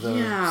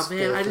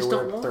man, I just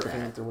don't want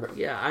that.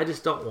 Yeah, I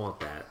just don't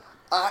want that.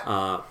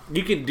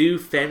 You can do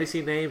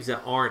fantasy names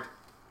that aren't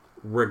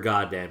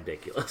goddamn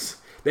ridiculous.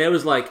 That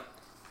was like,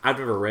 I've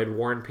never read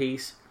War and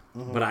Peace,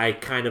 but I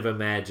kind of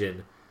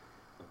imagine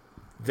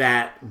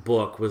that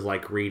book was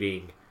like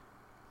reading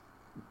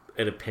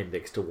an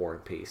appendix to War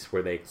and Peace,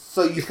 where they.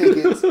 So you think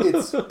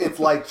it's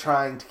like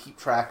trying to keep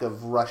track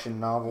of Russian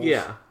novels?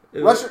 Yeah,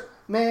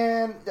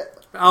 man.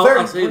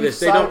 I'll say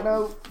this: they don't.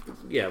 Note,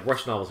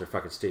 Russian novels are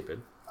fucking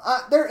stupid.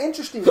 They're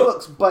interesting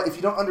books, but if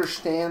you don't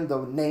understand the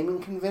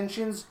naming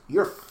conventions,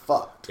 you're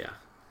fucked. Yeah.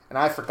 And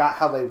I forgot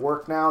how they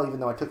work now, even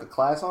though I took a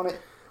class on it.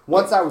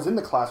 Once I was in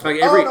the class,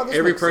 like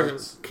every person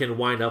can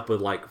wind up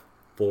with like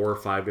 4 or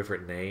 5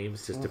 different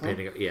names, just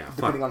depending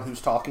on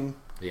who's talking.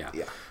 Yeah.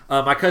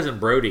 My cousin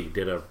Brody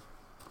did a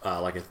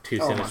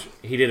 2-sentence.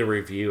 He did a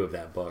review of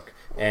that book,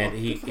 and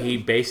he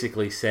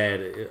basically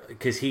said,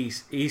 because he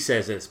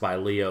says it's by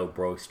Leo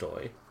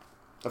Tolstoy.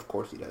 Of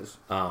course he does.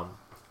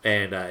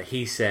 And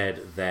he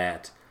said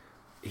that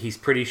he's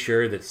pretty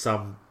sure that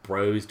some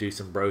bros do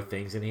some bro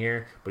things in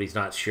here, but he's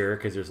not sure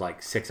because there's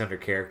like 600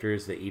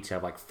 characters that each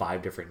have like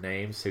 5 different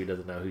names, so he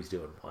doesn't know who's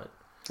doing what.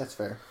 That's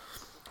fair.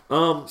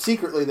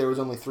 Secretly, there was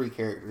only 3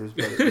 characters,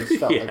 but it just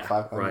felt like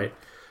 500. Right.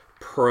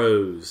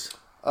 Prose.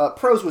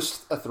 Prose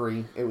was a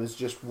 3. It was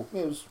just.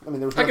 There was.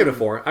 I give it a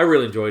 4. I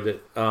really enjoyed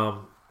it.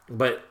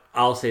 But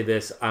I'll say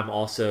this: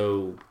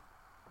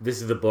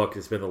 this is the book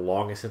that's been the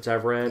longest since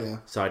I've read,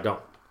 so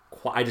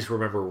I just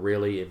remember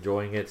really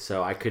enjoying it,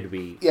 so I could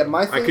be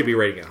I could be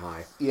rating it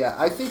high. Yeah,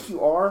 I think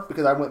you are,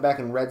 because I went back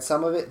and read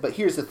some of it, but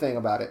here's the thing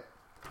about it.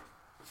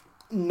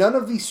 None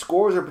of these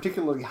scores are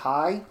particularly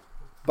high,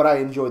 but I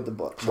enjoyed the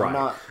book. So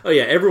right.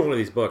 Every one of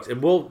these books,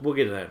 and we'll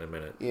get into that in a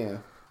minute. Yeah.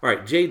 All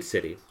right, Jade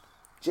City.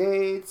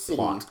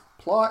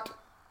 Plot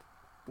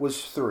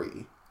was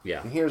 3.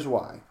 Yeah. And here's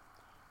why.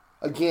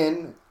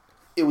 Again,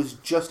 it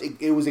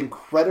was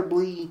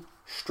incredibly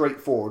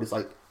straightforward. It's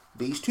like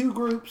these two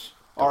groups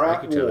are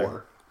at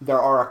war. There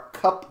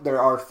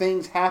are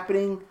things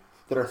happening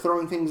that are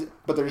throwing things,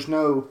 but there's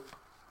not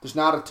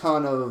a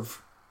ton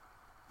of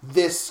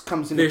this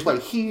comes into play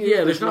here.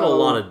 Yeah, there's not a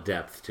lot of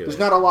depth to it. There's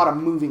not a lot of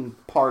moving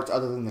parts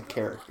other than the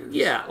characters.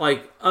 Yeah,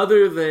 like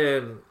other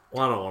than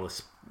I don't want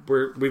to.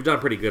 We've done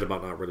pretty good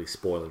about not really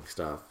spoiling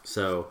stuff.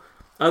 So,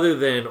 other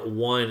than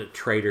one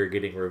traitor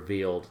getting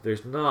revealed,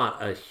 there's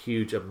not a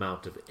huge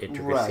amount of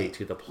intricacy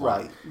to the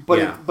plot. Right, but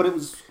it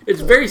was.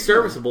 It's very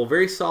serviceable,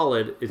 very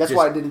solid. That's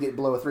why I didn't get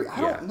below a 3. I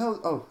don't know.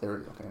 Oh, there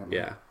we go. Okay,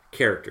 yeah,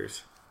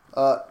 characters.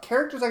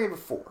 Characters, I gave a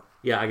 4.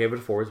 Yeah, I gave it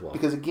a 4 as well.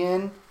 Because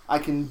again, I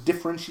can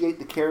differentiate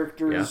the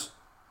characters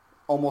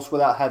almost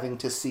without having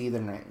to see their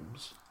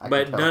names.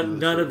 But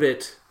none of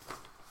it.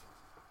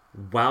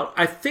 Wow,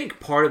 I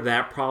think part of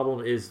that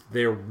problem is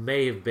there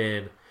may have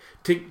been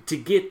to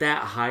get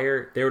that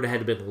higher. There would have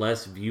had to been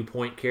less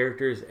viewpoint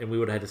characters, and we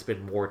would have had to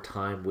spend more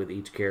time with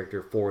each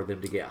character for them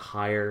to get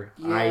higher.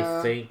 Yeah.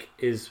 I think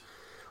is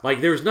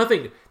like there was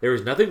nothing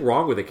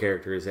wrong with the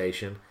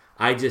characterization.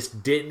 I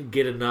just didn't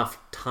get enough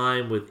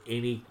time with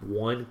any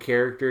one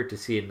character to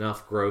see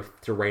enough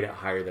growth to rate it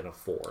higher than a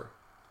 4.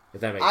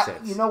 If that makes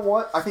sense. You know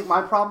what? I think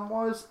my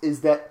problem is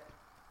that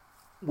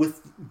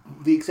with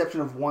the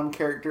exception of one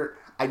character,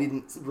 I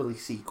didn't really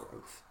see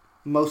growth.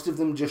 Most of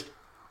them just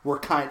were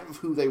kind of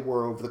who they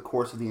were over the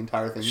course of the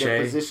entire thing. Shay.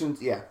 Their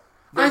positions, I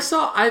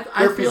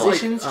their feel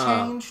positions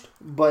changed,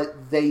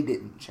 but they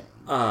didn't change.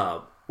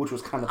 Which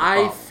was kind of the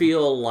problem. I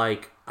feel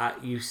like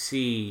you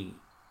see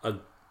a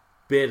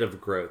bit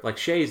of growth. Like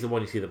Shay's the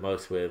one you see the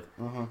most with.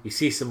 Mm-hmm. You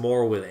see some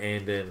more with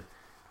Andon.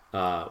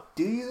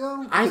 Do you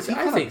though? I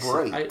think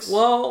breaks.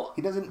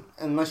 He doesn't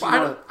unless you.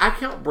 I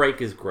count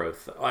break as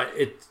growth.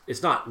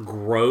 It's not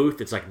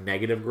growth. It's like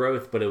negative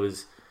growth, but it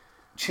was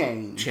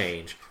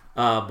change.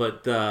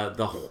 But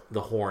the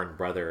Horn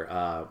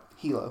brother,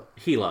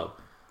 Hilo.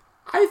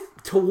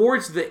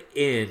 Towards the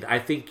end, I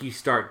think you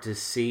start to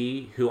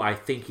see who I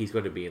think he's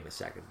going to be in the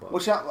second book.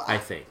 I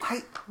think.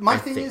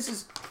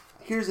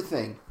 Here's the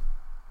thing.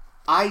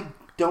 I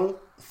don't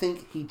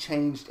think he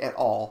changed at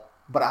all.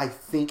 But I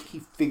think he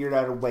figured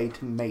out a way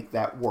to make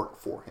that work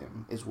for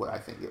him, is what I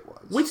think it was.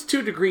 Which, to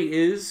a degree,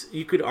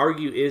 you could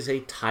argue, is a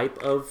type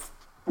of,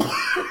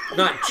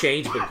 not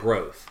change, but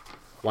growth.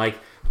 Like,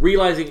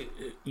 realizing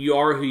you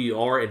are who you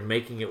are and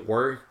making it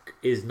work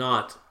is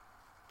not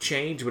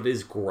change, but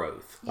is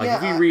growth. Like,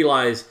 if you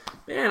realize,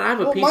 man, I'm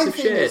a piece of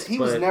shit. He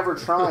was never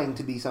trying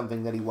to be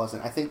something that he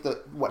wasn't. I think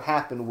that what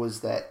happened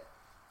was that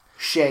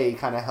Shay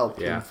kind of helped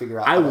him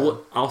figure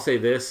out I'll say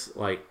this,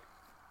 like,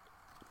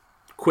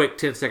 quick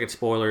 10-second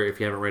spoiler. If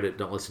you haven't read it,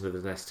 don't listen to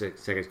the next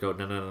 6 seconds. Go,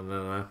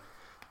 no.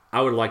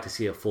 I would like to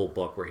see a full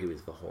book where he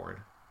was the Horn.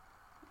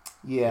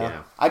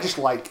 Yeah. I just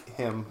like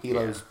him.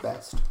 Hilo's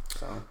best.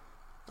 So.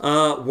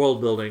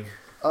 World building.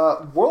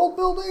 World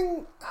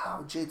building?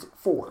 Oh, geez,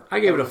 4. I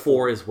gave it a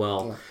 4 as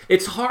well.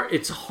 Yeah.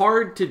 It's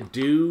hard to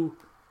do.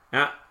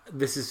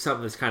 This is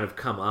something that's kind of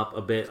come up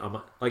a bit.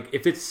 Like,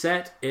 if it's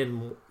set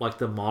in, like,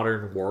 the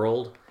modern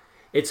world,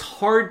 it's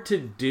hard to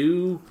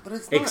do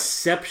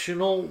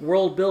exceptional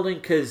world building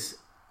because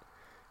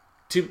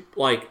and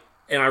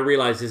I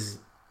realize this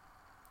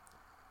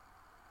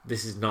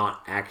is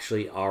not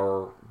actually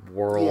our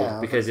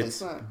world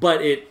because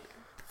but it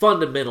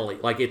fundamentally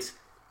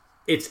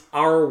it's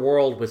our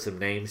world with some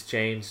names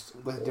changed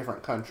with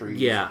different countries.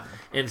 Yeah,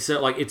 and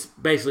so like it's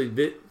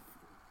basically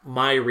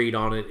my read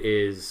on it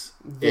is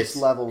this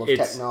level of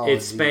technology.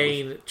 It's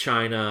Spain,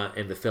 China,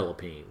 and the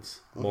Philippines,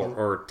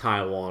 or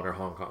Taiwan or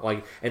Hong Kong,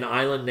 like an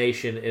island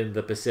nation in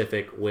the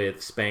Pacific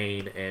with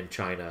Spain and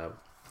China,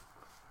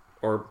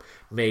 or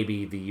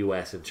maybe the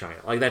U.S. and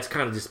China. Like that's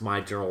kind of just my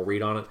general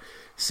read on it.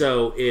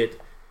 So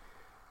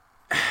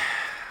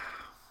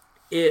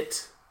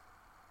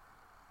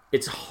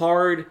it's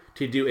hard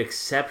to do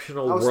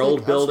exceptional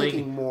world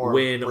building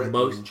when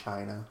most in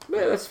China.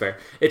 Yeah, that's fair.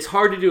 It's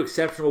hard to do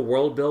exceptional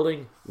world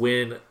building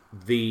when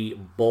the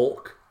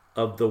bulk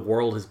of the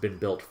world has been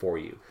built for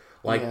you.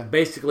 Like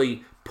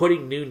basically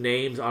putting new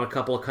names on a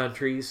couple of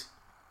countries.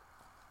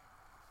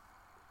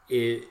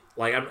 I'm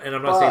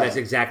not saying that's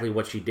exactly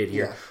what she did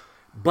here,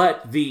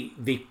 but the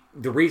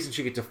reason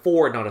she gets a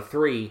 4 and not a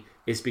 3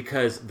 is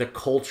because the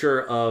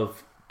culture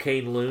of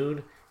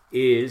Kane-Lun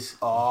is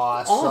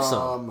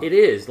awesome. It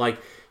is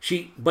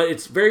but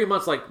it's very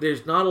much like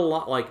there's not a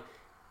lot like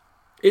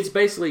it's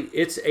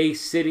a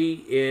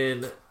city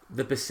in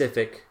the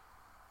Pacific,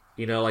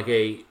 like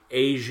a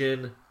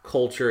Asian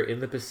culture in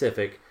the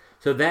Pacific,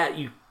 so that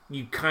you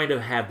kind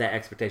of have that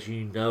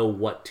expectation,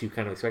 what to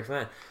kind of expect from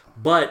that.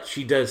 But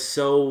she does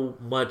so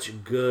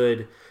much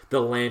good,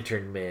 the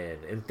Lantern Men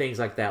and things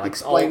like that, like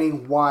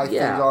explaining why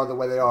things are the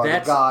way they are.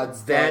 The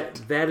gods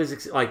that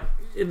is like.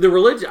 The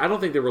religion, I don't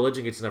think the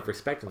religion gets enough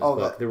respect in this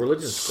book. The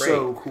religion is great.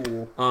 So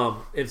cool.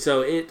 And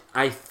so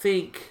I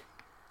think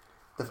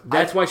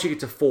that's why she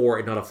gets a 4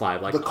 and not a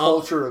 5. Like the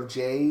culture of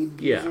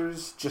Jade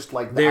users, just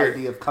like the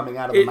idea of coming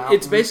out of the mountain.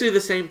 It's basically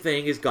the same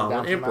thing as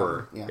Goblin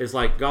Emperor. It's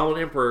like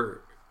Goblin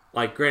Emperor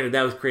like, granted,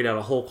 that was created out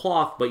of whole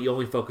cloth, but you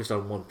only focused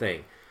on one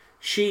thing.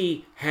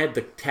 She had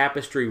the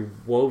tapestry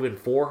woven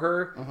for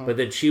her, but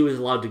then she was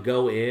allowed to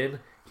go in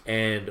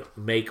and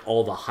make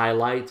all the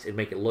highlights and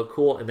make it look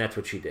cool, and that's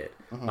what she did.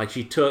 Like,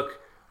 she took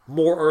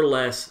more or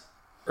less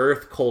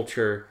Earth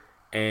culture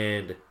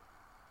and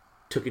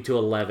took it to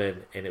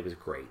 11, and it was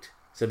great.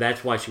 So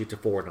that's why she gets a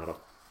 4,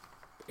 not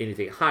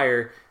anything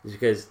higher, is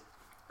because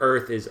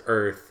Earth is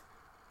Earth.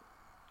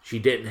 She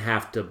didn't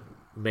have to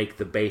make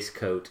the base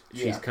coat.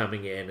 She's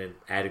coming in and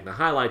adding the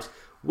highlights,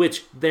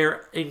 which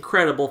they're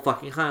incredible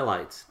fucking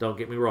highlights. Don't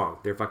get me wrong.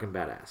 They're fucking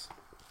badass.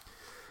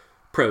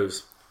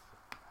 Pros.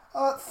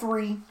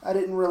 3. I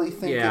didn't really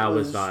think I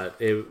was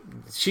not.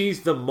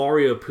 She's the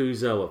Mario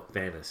Puzo of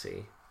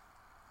fantasy.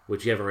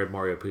 Which you haven't read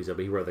Mario Puzo,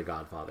 but he wrote The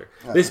Godfather.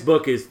 This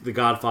book is The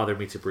Godfather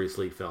meets a Bruce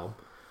Lee film.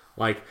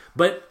 Like,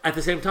 but at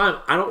the same time,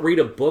 I don't read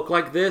a book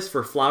like this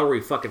for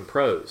flowery fucking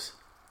prose.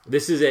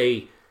 This is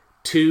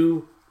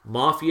 2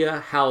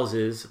 mafia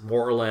houses,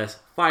 more or less,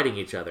 fighting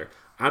each other.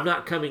 I'm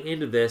not coming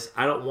into this.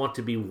 I don't want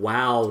to be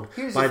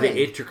wowed by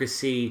the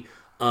intricacy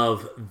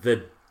of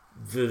the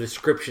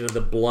description of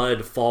the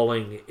blood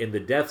falling in the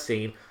death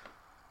scene.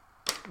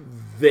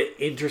 The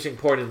interesting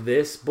part of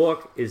this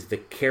book is the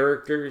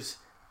characters,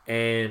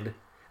 and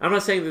I'm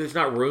not saying that there's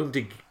not room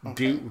to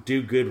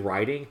do good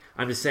writing.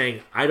 I'm just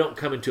saying I don't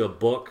come into a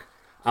book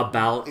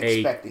about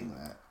expecting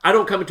that. I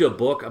don't come into a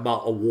book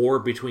about a war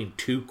between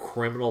 2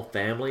 criminal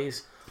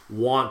families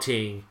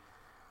wanting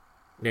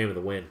Name of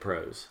the Wind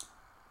prose.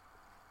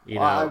 You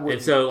know,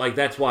 and so like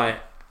that's why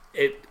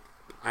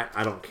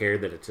I don't care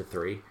that it's a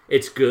 3.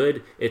 It's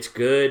good. It's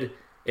good.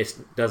 It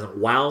doesn't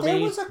wow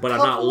me, but I'm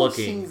not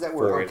looking scenes that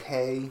were for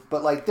okay.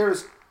 But like,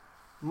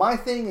 my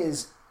thing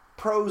is,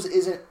 prose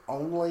isn't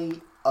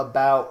only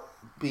about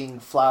being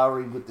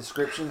flowery with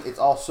description. It's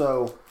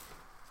also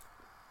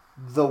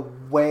the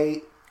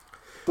way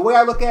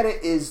I look at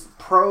it is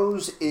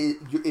prose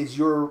is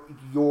your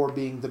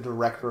being the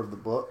director of the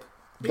book.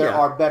 There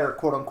are better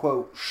quote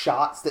unquote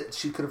shots that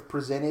she could have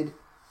presented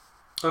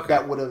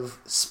that would have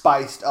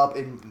spiced up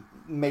and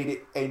made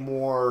it a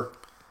more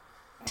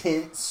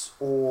tense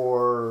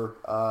or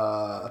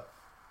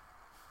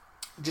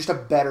just a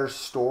better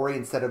story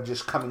instead of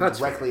just coming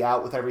directly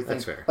out with everything.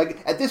 That's fair.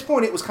 Like at this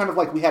point, it was kind of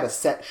like we had a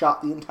set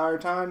shot the entire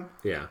time.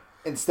 Yeah.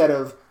 Instead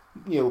of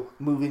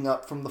moving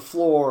up from the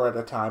floor at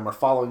a time or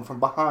following from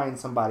behind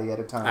somebody at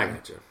a time. I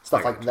got you.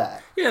 Stuff like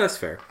that. Yeah, that's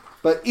fair.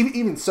 But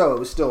even so, it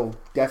was still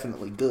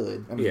definitely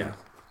good. I mean, yeah.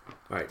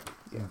 All right.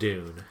 Yeah.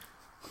 Dune.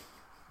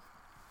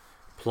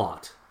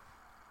 Plot.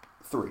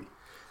 3.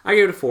 I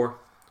gave it a 4.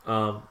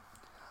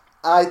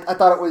 I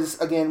thought it was,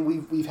 again,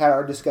 we've had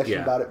our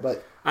discussion about it,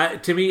 but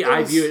to me,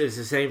 I view it as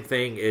the same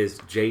thing as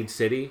Jade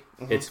City.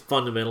 It's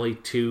fundamentally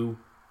 2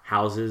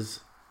 houses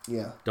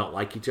don't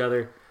like each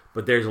other,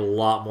 but there's a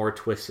lot more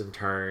twists and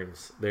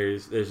turns.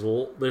 There's a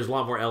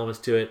lot more elements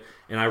to it,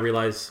 and I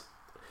realize,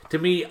 to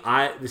me,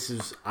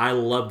 I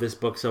love this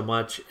book so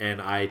much,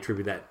 and I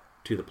attribute that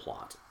to the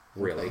plot.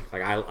 Really,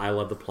 like I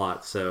love the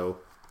plot. So,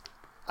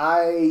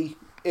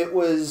 it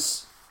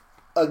was,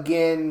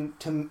 again,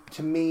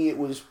 to me, it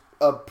was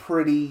a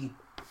pretty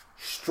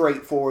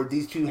straightforward.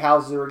 These 2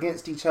 houses are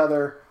against each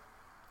other.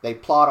 They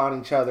plot on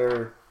each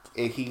other.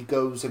 He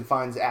goes and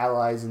finds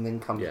allies and then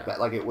comes back.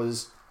 Like, it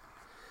was...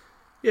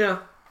 Yeah.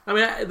 I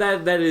mean,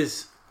 that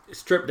is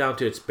stripped down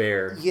to its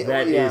bare. Yeah,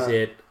 that is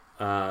it.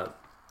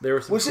 There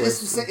were some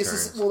twists and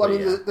turns. Well, I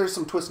mean, there's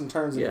some twists and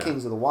turns in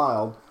Kings of the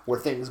Wild where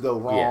things go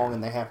wrong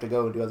and they have to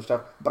go and do other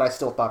stuff. But I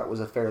still thought it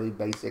was a fairly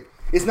basic...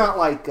 It's not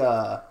like...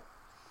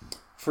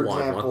 For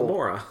example,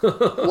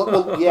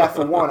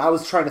 for one, I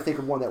was trying to think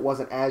of one that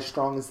wasn't as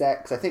strong as that,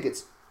 because I think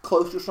it's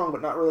close to strong,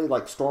 but not really,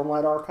 like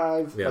Stormlight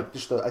Archive, like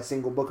just a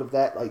single book of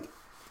that. Like,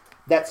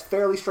 that's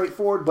fairly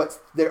straightforward, but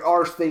there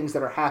are things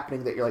that are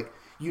happening that you're like,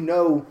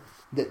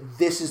 that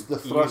this is the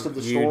thrust of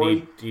the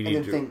story. You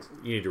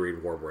need to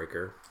read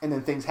Warbreaker. And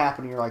then things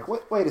happen, and you're like,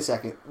 wait a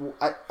second,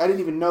 I didn't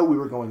even know we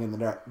were going in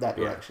that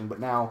direction, but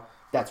now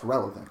that's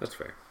relevant. That's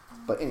fair.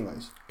 But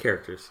anyways.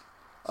 Characters,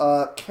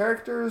 I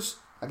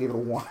gave it a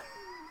 1.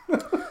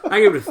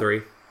 I give it a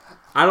 3.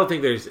 I don't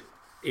think there's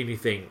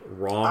anything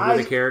wrong with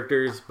the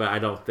characters, but I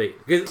don't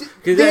think...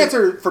 The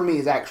answer for me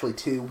is actually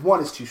 2.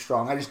 1 is too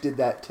strong. I just did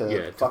that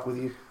to fuck with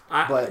you.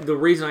 But the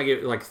reason I give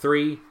it like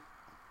 3,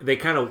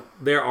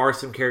 there are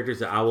some characters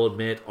that I will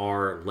admit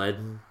are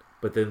leaden,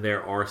 but then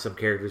there are some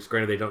characters,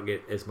 granted they don't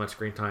get as much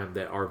screen time,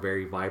 that are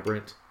very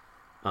vibrant.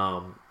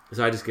 So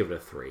I just give it a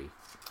 3.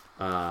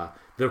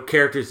 The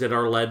characters that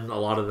are leaden, a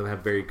lot of them have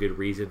very good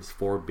reasons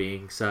for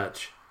being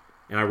such.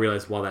 And I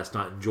realize while that's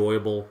not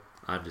enjoyable,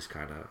 I give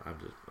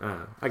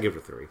it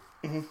a 3.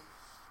 Mm-hmm.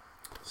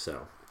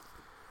 So,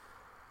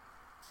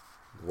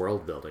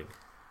 world building.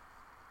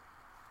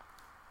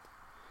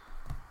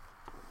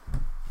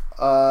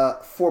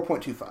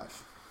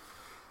 4.25.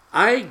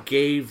 I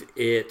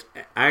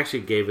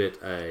actually gave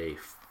it a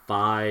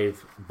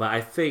 5, but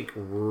I think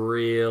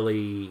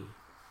really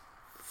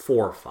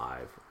 4 or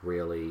 5.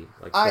 Really,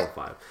 like 4 or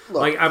 5.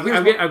 Look, like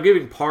I'm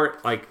giving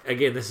part, like,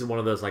 again, this is one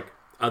of those like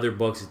other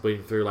books is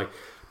bleeding through. Like,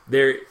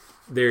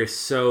 there's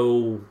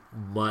so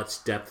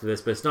much depth to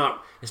this, but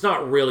it's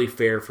not really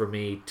fair for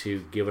me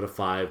to give it a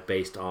 5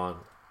 based on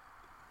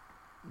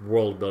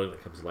world building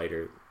that comes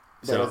later.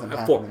 That doesn't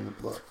happen in the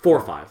book. 4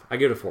 or 5. I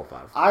give it a 4 or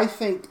 5. I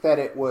think that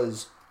it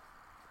was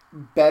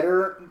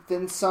better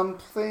than some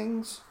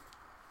things,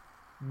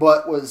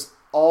 but was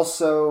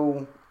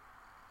also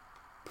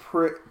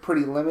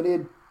pretty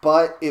limited.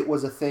 But it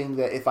was a thing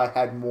that if I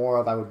had more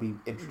of, I would be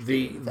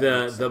interested in.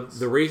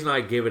 The reason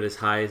I give it as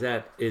high as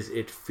that is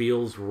it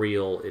feels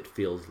real. It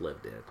feels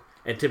lived in.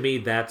 And to me,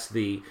 that's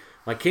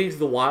like Kings of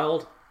the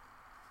Wild,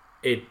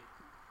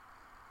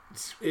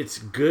 it's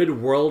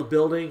good world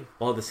building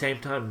while at the same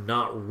time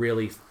not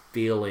really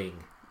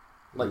feeling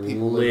like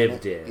people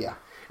lived in. Yeah.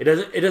 It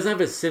doesn't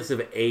have a sense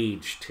of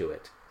age to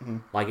it. Mm-hmm.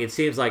 Like it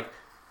seems like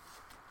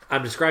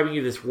I'm describing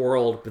you this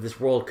world, but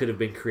this world could have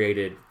been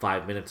created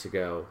 5 minutes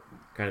ago,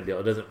 kind of deal.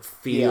 It doesn't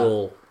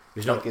feel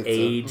there's no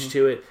age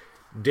to it.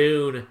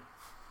 Dune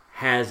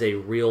has a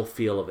real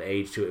feel of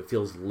age to it. It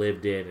feels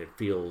lived in. It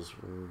feels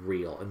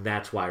real, and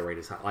that's why I rate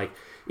it high. Like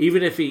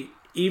even if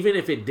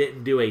it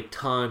didn't do a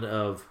ton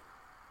of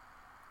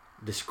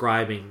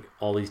describing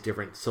all these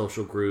different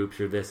social groups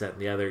or this, that,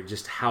 and the other,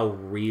 just how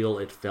real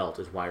it felt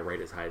is why I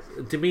rate it as high.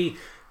 To me,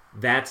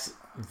 that's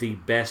the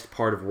best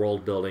part of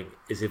world building,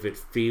 is if it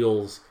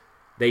feels,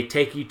 they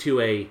take you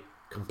to a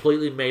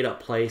completely made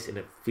up place and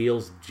it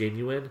feels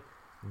genuine.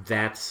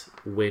 That's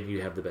when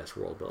you have the best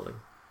world building.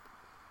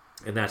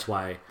 And that's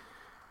why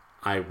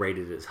I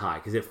rated it as high,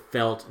 because it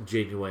felt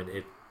genuine,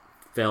 it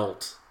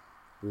felt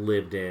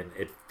lived in,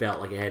 it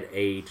felt like it had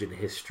age and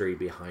history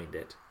behind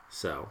it.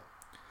 So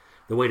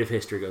the weight of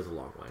history goes a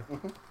long way.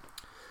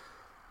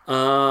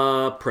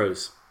 Mm-hmm.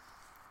 Pros.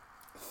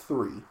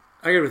 3.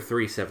 I give it a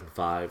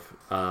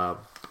 3.75.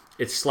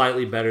 It's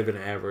slightly better than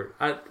average.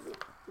 I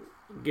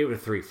give it a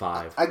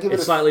 3.5.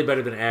 It's slightly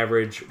better than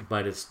average,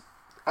 but it's...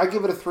 I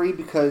give it a 3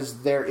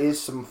 because there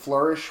is some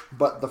flourish,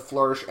 but the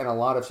flourish in a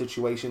lot of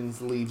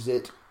situations leaves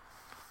it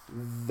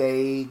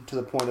vague to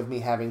the point of me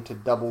having to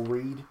double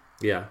read.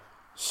 Yeah.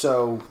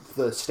 So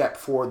the step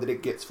forward that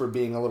it gets for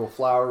being a little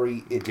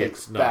flowery, it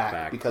takes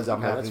back because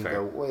I'm having to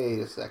go, wait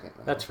a second.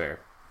 Now. That's fair.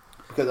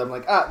 Because I'm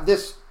like,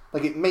 this,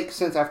 like, it makes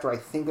sense after I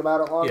think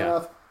about it long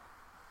enough,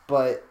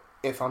 but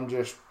if I'm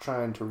just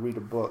trying to read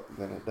a book,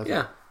 then it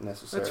doesn't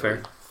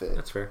necessarily fit.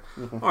 That's fair.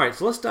 Mm-hmm. All right,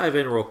 so let's dive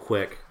in real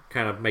quick,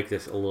 kind of make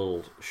this a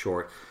little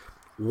short.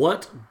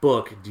 What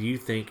book do you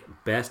think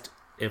best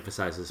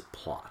emphasizes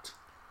plot?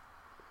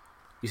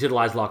 You said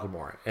Lies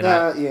Lockamore. And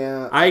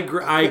I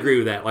agree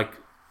with that. Like,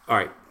 all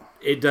right,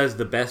 it does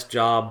the best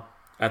job.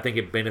 I think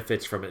it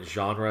benefits from its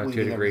genre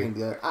to a degree.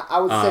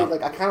 I would say,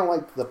 like, I kind of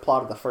like the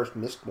plot of the first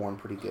Mistborn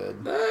pretty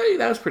good.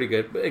 That was pretty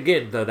good. But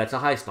again, though, that's a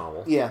heist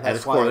novel. Yeah, at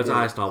its core, that's a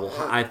heist novel.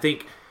 I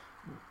think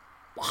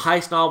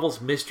heist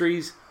novels,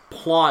 mysteries,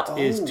 plot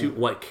is to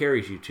what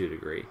carries you to a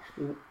degree.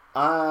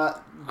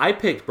 I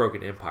picked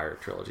Broken Empire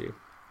trilogy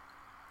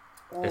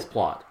as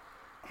plot.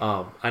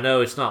 I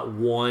know it's not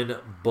one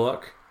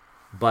book,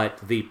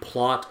 but the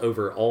plot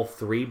over all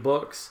 3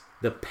 books,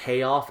 the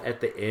payoff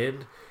at the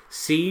end,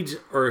 seeds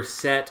are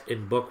set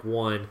in book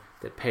 1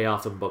 that pay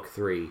off in book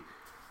 3.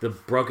 The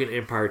Broken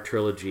Empire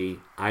trilogy,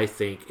 I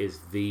think, is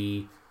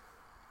the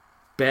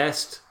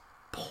best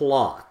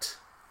plot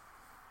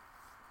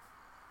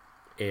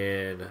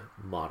in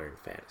modern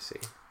fantasy.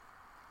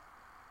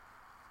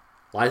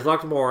 Lies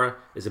Lockamore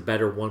is a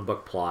better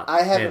 1-book plot.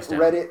 I haven't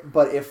read it,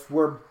 but if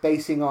we're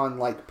basing on,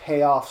 like,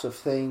 payoffs of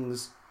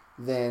things,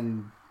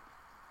 then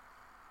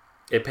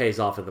it pays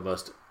off in the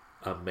most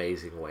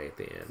amazing way at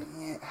the end.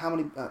 Yeah, how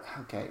many?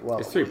 Okay, well,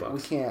 it's 3 books.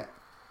 We can't.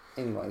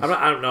 Anyways,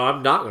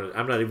 I'm not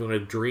even going to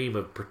dream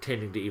of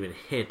pretending to even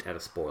hint at a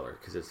spoiler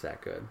because it's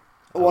that good.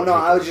 Well, no,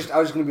 I was just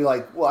going to be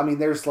like, well, I mean,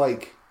 there's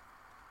like,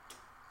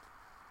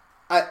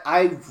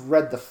 I've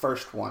read the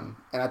first one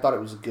and I thought it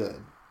was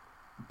good,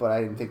 but I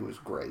didn't think it was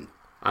great.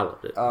 I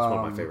loved it. It's one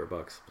of my favorite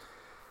books.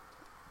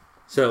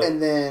 So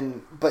and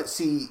then, but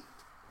see,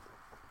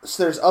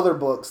 so there's other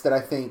books that I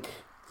think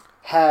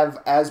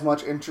have as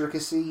much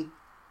intricacy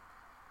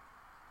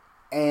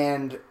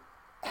and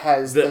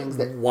has things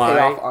that pay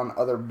off on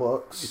other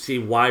books. You see,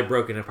 why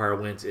Broken Empire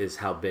wins is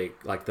how big,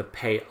 like, the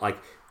pay, like,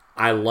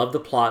 I love the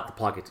plot. The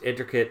plot gets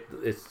intricate.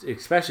 It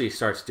especially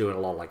starts doing a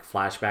lot of, like,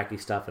 flashbacky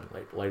stuff in,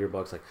 like, later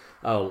books. Like,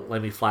 oh,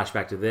 let me flash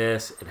back to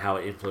this and how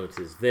it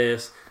influences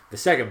this. The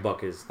second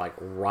book is, like,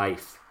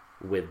 rife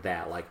with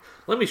that. Like,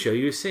 let me show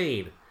you a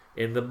scene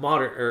in the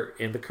modern, or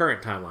in the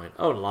current timeline.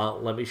 Oh,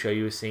 let me show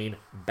you a scene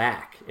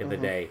back in the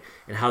day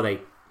and how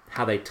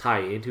they tie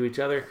into each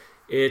other.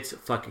 It's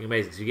fucking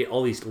amazing. So you get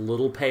all these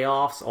little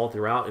payoffs all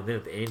throughout, and then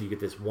at the end you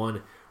get this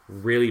one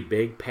really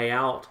big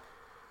payoff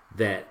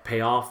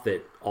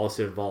that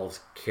also involves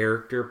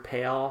character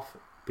payoff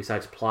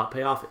besides plot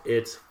payoff.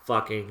 It's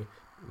fucking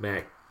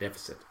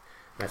magnificent.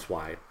 That's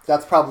why.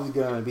 That's probably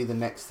going to be the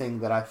next thing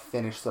that I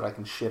finish so that I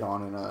can shit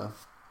on in a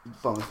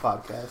bonus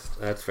podcast.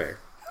 That's fair.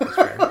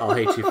 I'll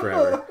hate you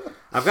forever.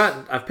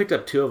 I've picked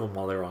up 2 of them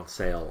while they were on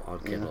sale on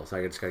Kindle, so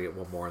I just gotta get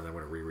one more and then I'm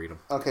gonna reread them.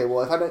 Okay,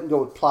 well, if I didn't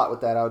go with plot with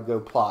that, I would go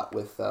plot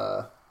with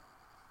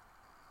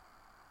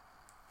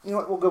You know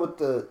what? We'll go with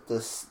the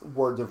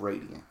Words of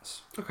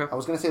Radiance. Okay. I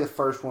was going to say the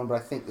first one, but I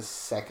think the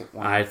second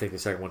one. I think the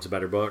second one's a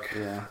better book.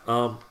 Yeah.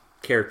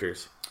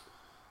 Characters.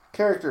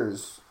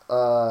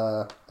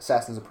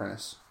 Assassin's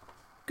Apprentice.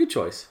 Good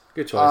choice.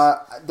 Good choice.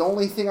 The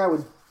only thing I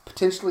would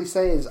potentially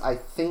say is I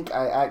think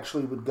I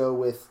actually would go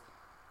with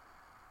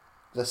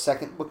the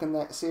second book in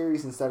that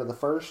series instead of the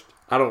first.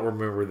 I don't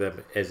remember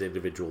them as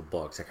individual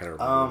books. I kind of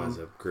remember them as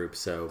a group.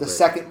 So the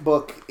second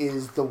book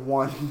is the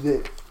one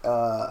that...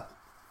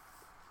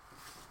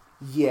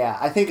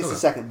 I think it's the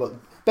second book.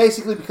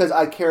 Basically because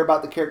I care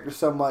about the character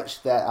so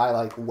much that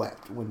I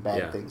wept when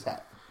bad things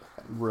happen.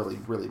 Really,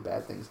 really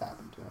bad things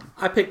happen to him.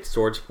 I picked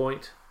Swords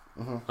Point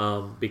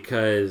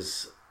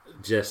because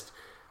just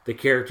the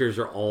characters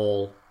are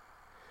all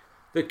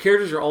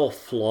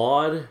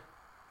flawed,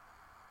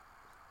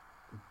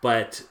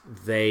 but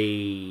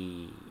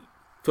they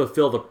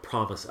fulfill the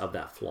promise of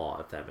that flaw,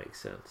 if that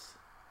makes sense.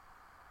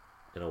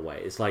 In a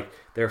way, it's like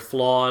they're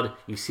flawed.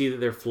 You see that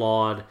they're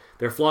flawed.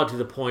 They're flawed to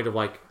the point of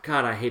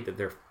God, I hate that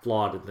they're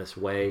flawed in this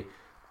way,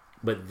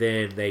 but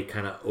then they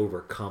kind of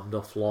overcome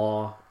the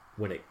flaw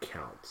when it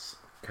counts,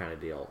 kind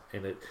of deal.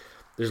 And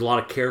there's a lot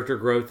of character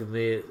growth in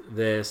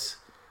this.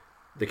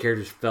 The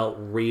characters felt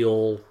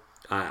real.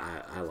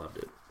 I loved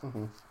it.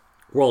 Mm-hmm.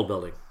 World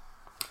building.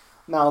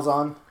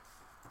 Malzahn.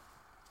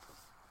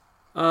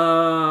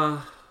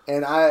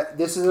 And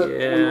this is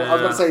I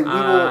was going to say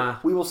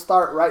we will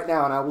start right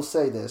now, and I will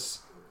say this.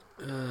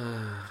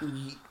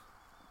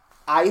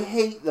 I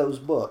hate those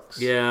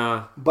books.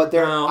 Yeah, but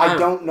I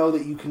don't know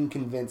that you can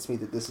convince me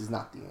that this is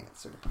not the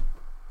answer.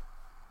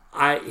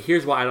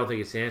 Here's why I don't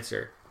think it's the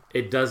answer.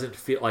 It doesn't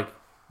feel like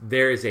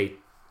there is a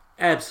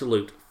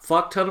absolute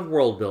fuck ton of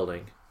world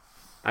building.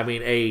 I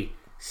mean, a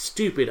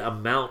stupid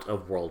amount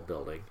of world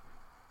building.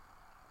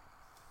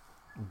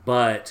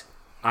 But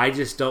I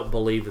just don't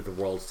believe that the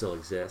world still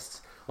exists.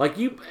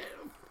 When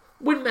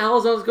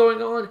Malzahn's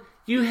going on,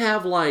 you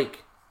have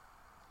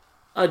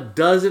a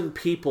dozen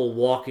people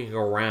walking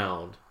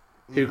around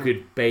who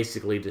could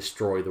basically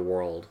destroy the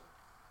world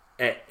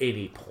at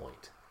any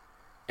point.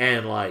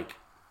 And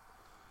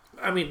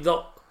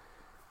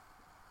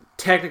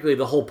technically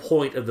the whole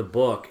point of the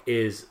book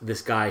is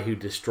this guy who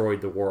destroyed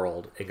the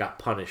world and got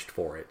punished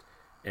for it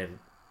and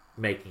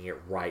making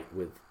it right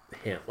with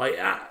him.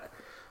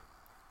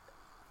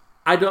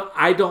 I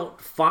don't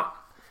find...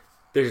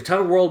 There's a ton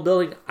of world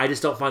building. I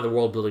just don't find the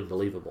world building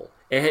believable.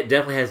 It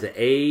definitely has the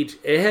age.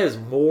 It has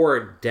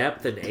more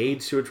depth and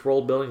age to its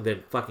world building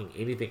than fucking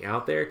anything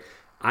out there.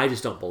 I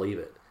just don't believe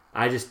it.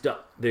 I just don't...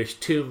 There's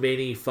too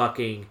many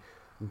fucking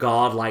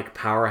godlike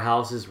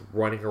powerhouses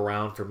running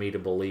around for me to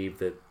believe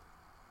that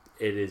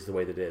it is the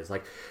way that it is.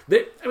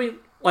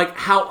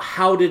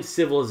 How did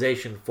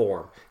civilization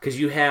form? Because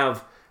you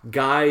have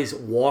guys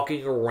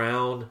walking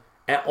around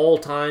at all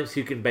times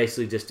who can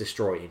basically just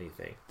destroy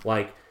anything.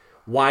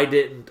 Why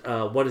didn't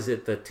what is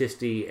it, the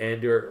Tisti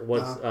Ander?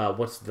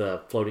 What's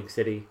the floating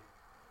city?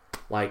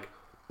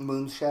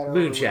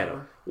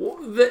 Moonshadow.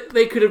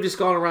 They could have just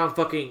gone around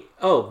fucking.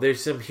 Oh,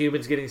 there's some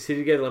humans getting a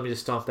city together. Let me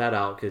just stomp that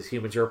out because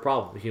humans are a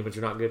problem. Humans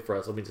are not good for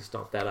us. Let me just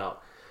stomp that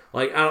out.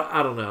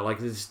 I don't know.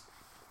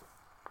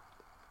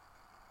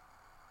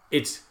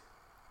 It's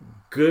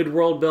good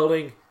world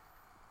building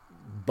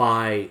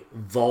by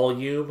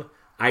volume.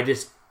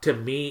 To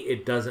me,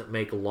 it doesn't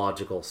make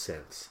logical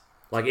sense.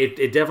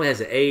 It definitely has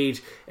an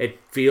age. It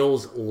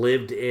feels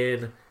lived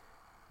in.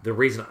 The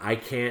reason I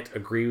can't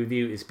agree with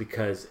you is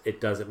because it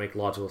doesn't make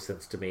logical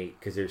sense to me.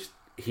 Because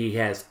he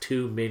has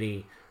too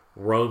many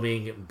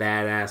roaming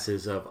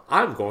badasses of,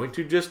 I'm going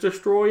to just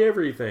destroy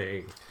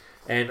everything.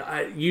 And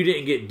you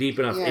didn't get deep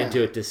enough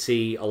into it to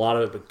see a lot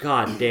of it. But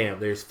god damn,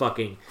 there's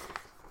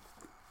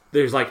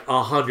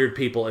 100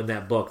 people in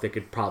that book that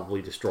could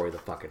probably destroy the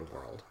fucking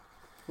world.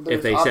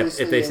 If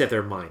they set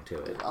their mind to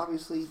it.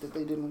 Obviously that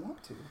they didn't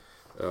want to.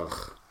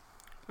 Ugh.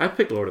 I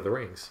picked Lord of the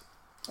Rings.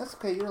 That's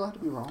okay. You're allowed to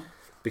be wrong.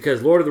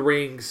 Because Lord of the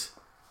Rings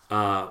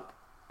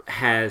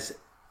has,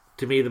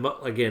 to me,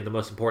 the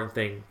most important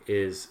thing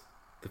is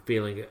the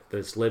feeling that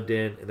it's lived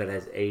in and that it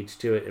has age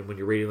to it. And when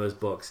you're reading those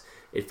books,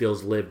 it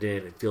feels lived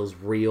in. It feels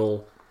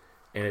real.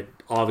 And it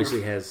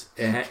obviously has...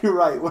 You're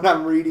right. When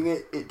I'm reading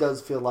it, it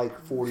does feel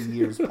like 40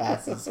 years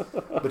passes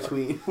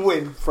between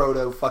when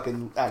Frodo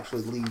fucking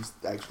actually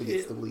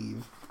gets to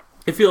leave.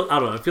 It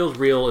feels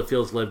real, it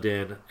feels lived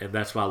in, and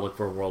that's why I look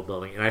for world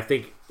building. And I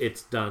think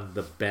it's done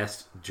the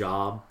best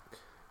job.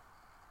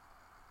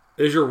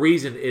 There's a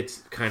reason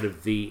it's kind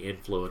of the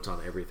influence on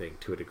everything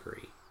to a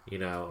degree.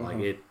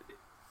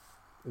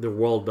 The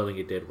world building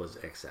it did was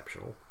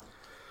exceptional.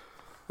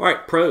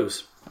 Alright,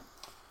 pros.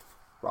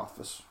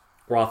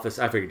 Rothfuss,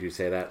 I figured you'd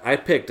say that. I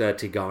picked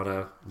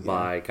Tigana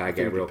by Guy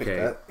Gabriel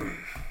Kay.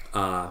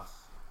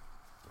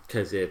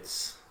 Because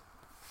it's...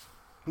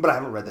 But I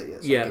haven't read that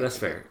yet. So that's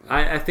fair.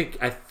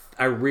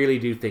 I really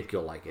do think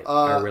you'll like it.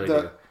 I really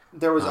do.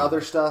 There was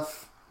other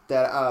stuff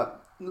that...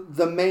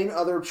 the main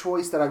other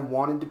choice that I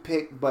wanted to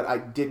pick, but I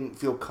didn't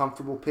feel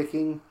comfortable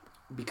picking,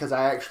 because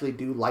I actually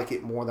do like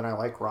it more than I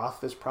like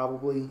Rothfuss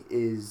probably,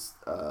 is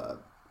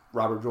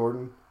Robert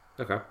Jordan.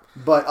 Okay.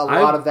 But a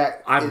lot of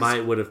that I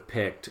might would have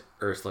picked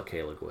Ursula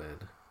K. Le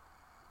Guin.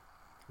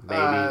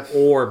 Maybe.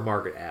 Or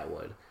Margaret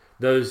Atwood.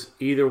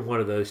 Either one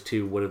of those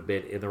two would have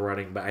been in the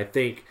running, but I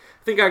think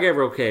Guy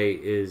Gabriel Kay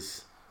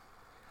is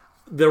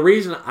the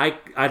reason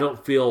I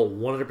don't feel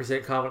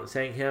 100% confident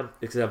saying him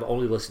is because I've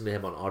only listened to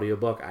him on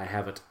audiobook. I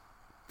haven't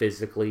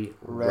physically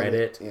read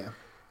it. Yeah.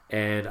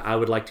 And I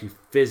would like to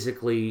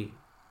physically...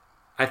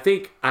 I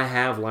think I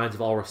have Lines of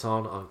Al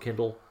Rassan on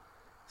Kindle,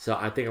 so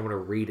I think I'm going to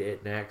read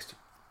it next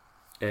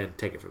and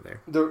take it from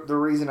there. The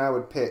reason I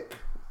would pick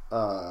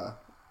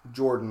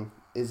Jordan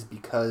is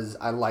because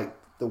I like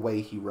the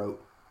way he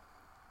wrote.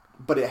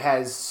 But it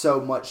has so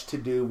much to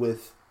do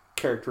with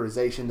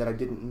characterization that I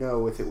didn't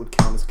know if it would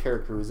count as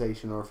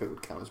characterization or if it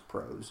would count as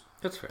prose.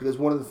 That's fair. Because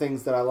one of the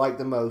things that I like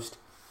the most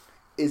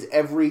is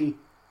every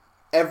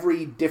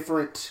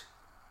different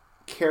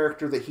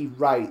character that he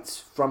writes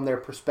from their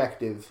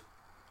perspective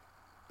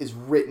is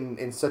written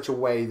in such a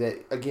way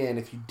that, again,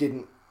 if you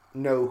didn't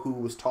know who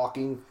was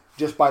talking,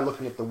 just by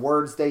looking at the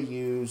words they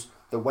use,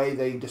 the way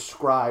they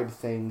describe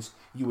things,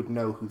 you would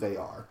know who they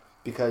are.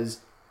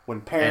 Because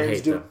when parents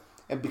do... them.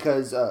 And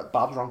because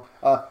Bob's wrong,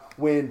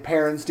 when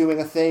Perrin's doing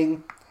a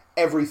thing,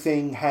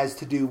 everything has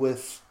to do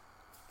with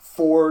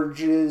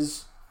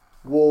forges,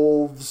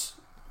 wolves,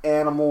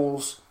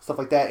 animals, stuff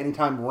like that.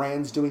 Anytime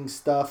Rand's doing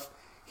stuff,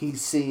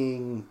 he's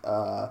seeing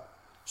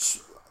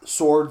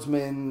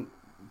swordsmen,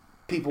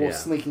 people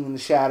sneaking in the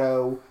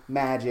shadow,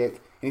 magic.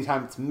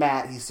 Anytime it's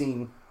Matt, he's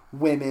seeing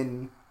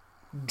women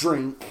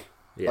drink.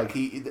 Yeah. Like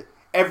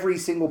every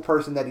single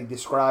person that he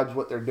describes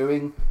what they're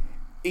doing.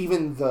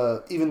 Even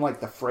like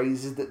the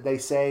phrases that they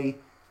say,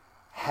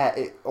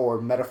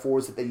 or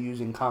metaphors that they use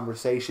in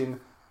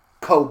conversation,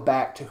 go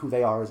back to who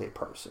they are as a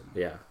person.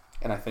 Yeah,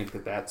 and I think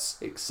that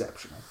that's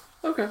exceptional.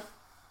 Okay,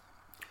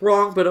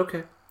 wrong, but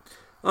okay.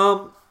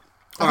 I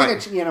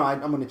think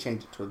I'm going to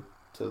change it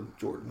to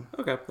Jordan.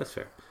 Okay, that's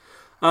fair.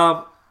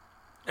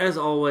 As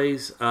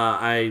always,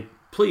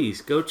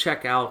 please go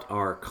check out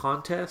our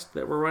contest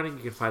that we're running.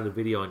 You can find the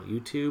video on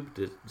YouTube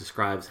that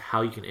describes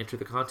how you can enter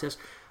the contest.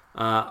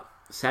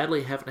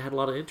 Sadly, haven't had a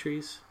lot of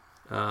entries.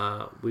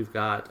 We've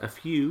got a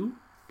few,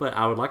 but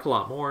I would like a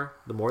lot more.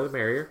 The more the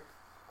merrier.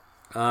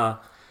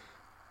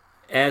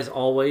 As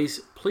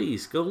always,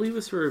 please go leave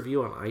us a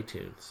review on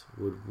iTunes.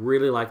 Would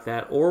really like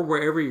that. Or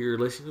wherever you're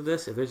listening to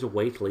this, if there's a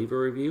way to leave a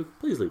review,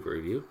 please leave a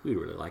review. We'd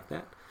really like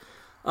that.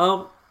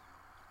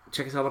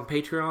 Check us out on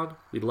Patreon.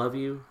 We'd love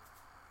you.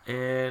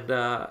 And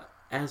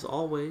as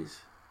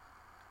always,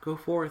 go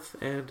forth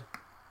and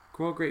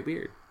grow a great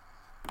beard.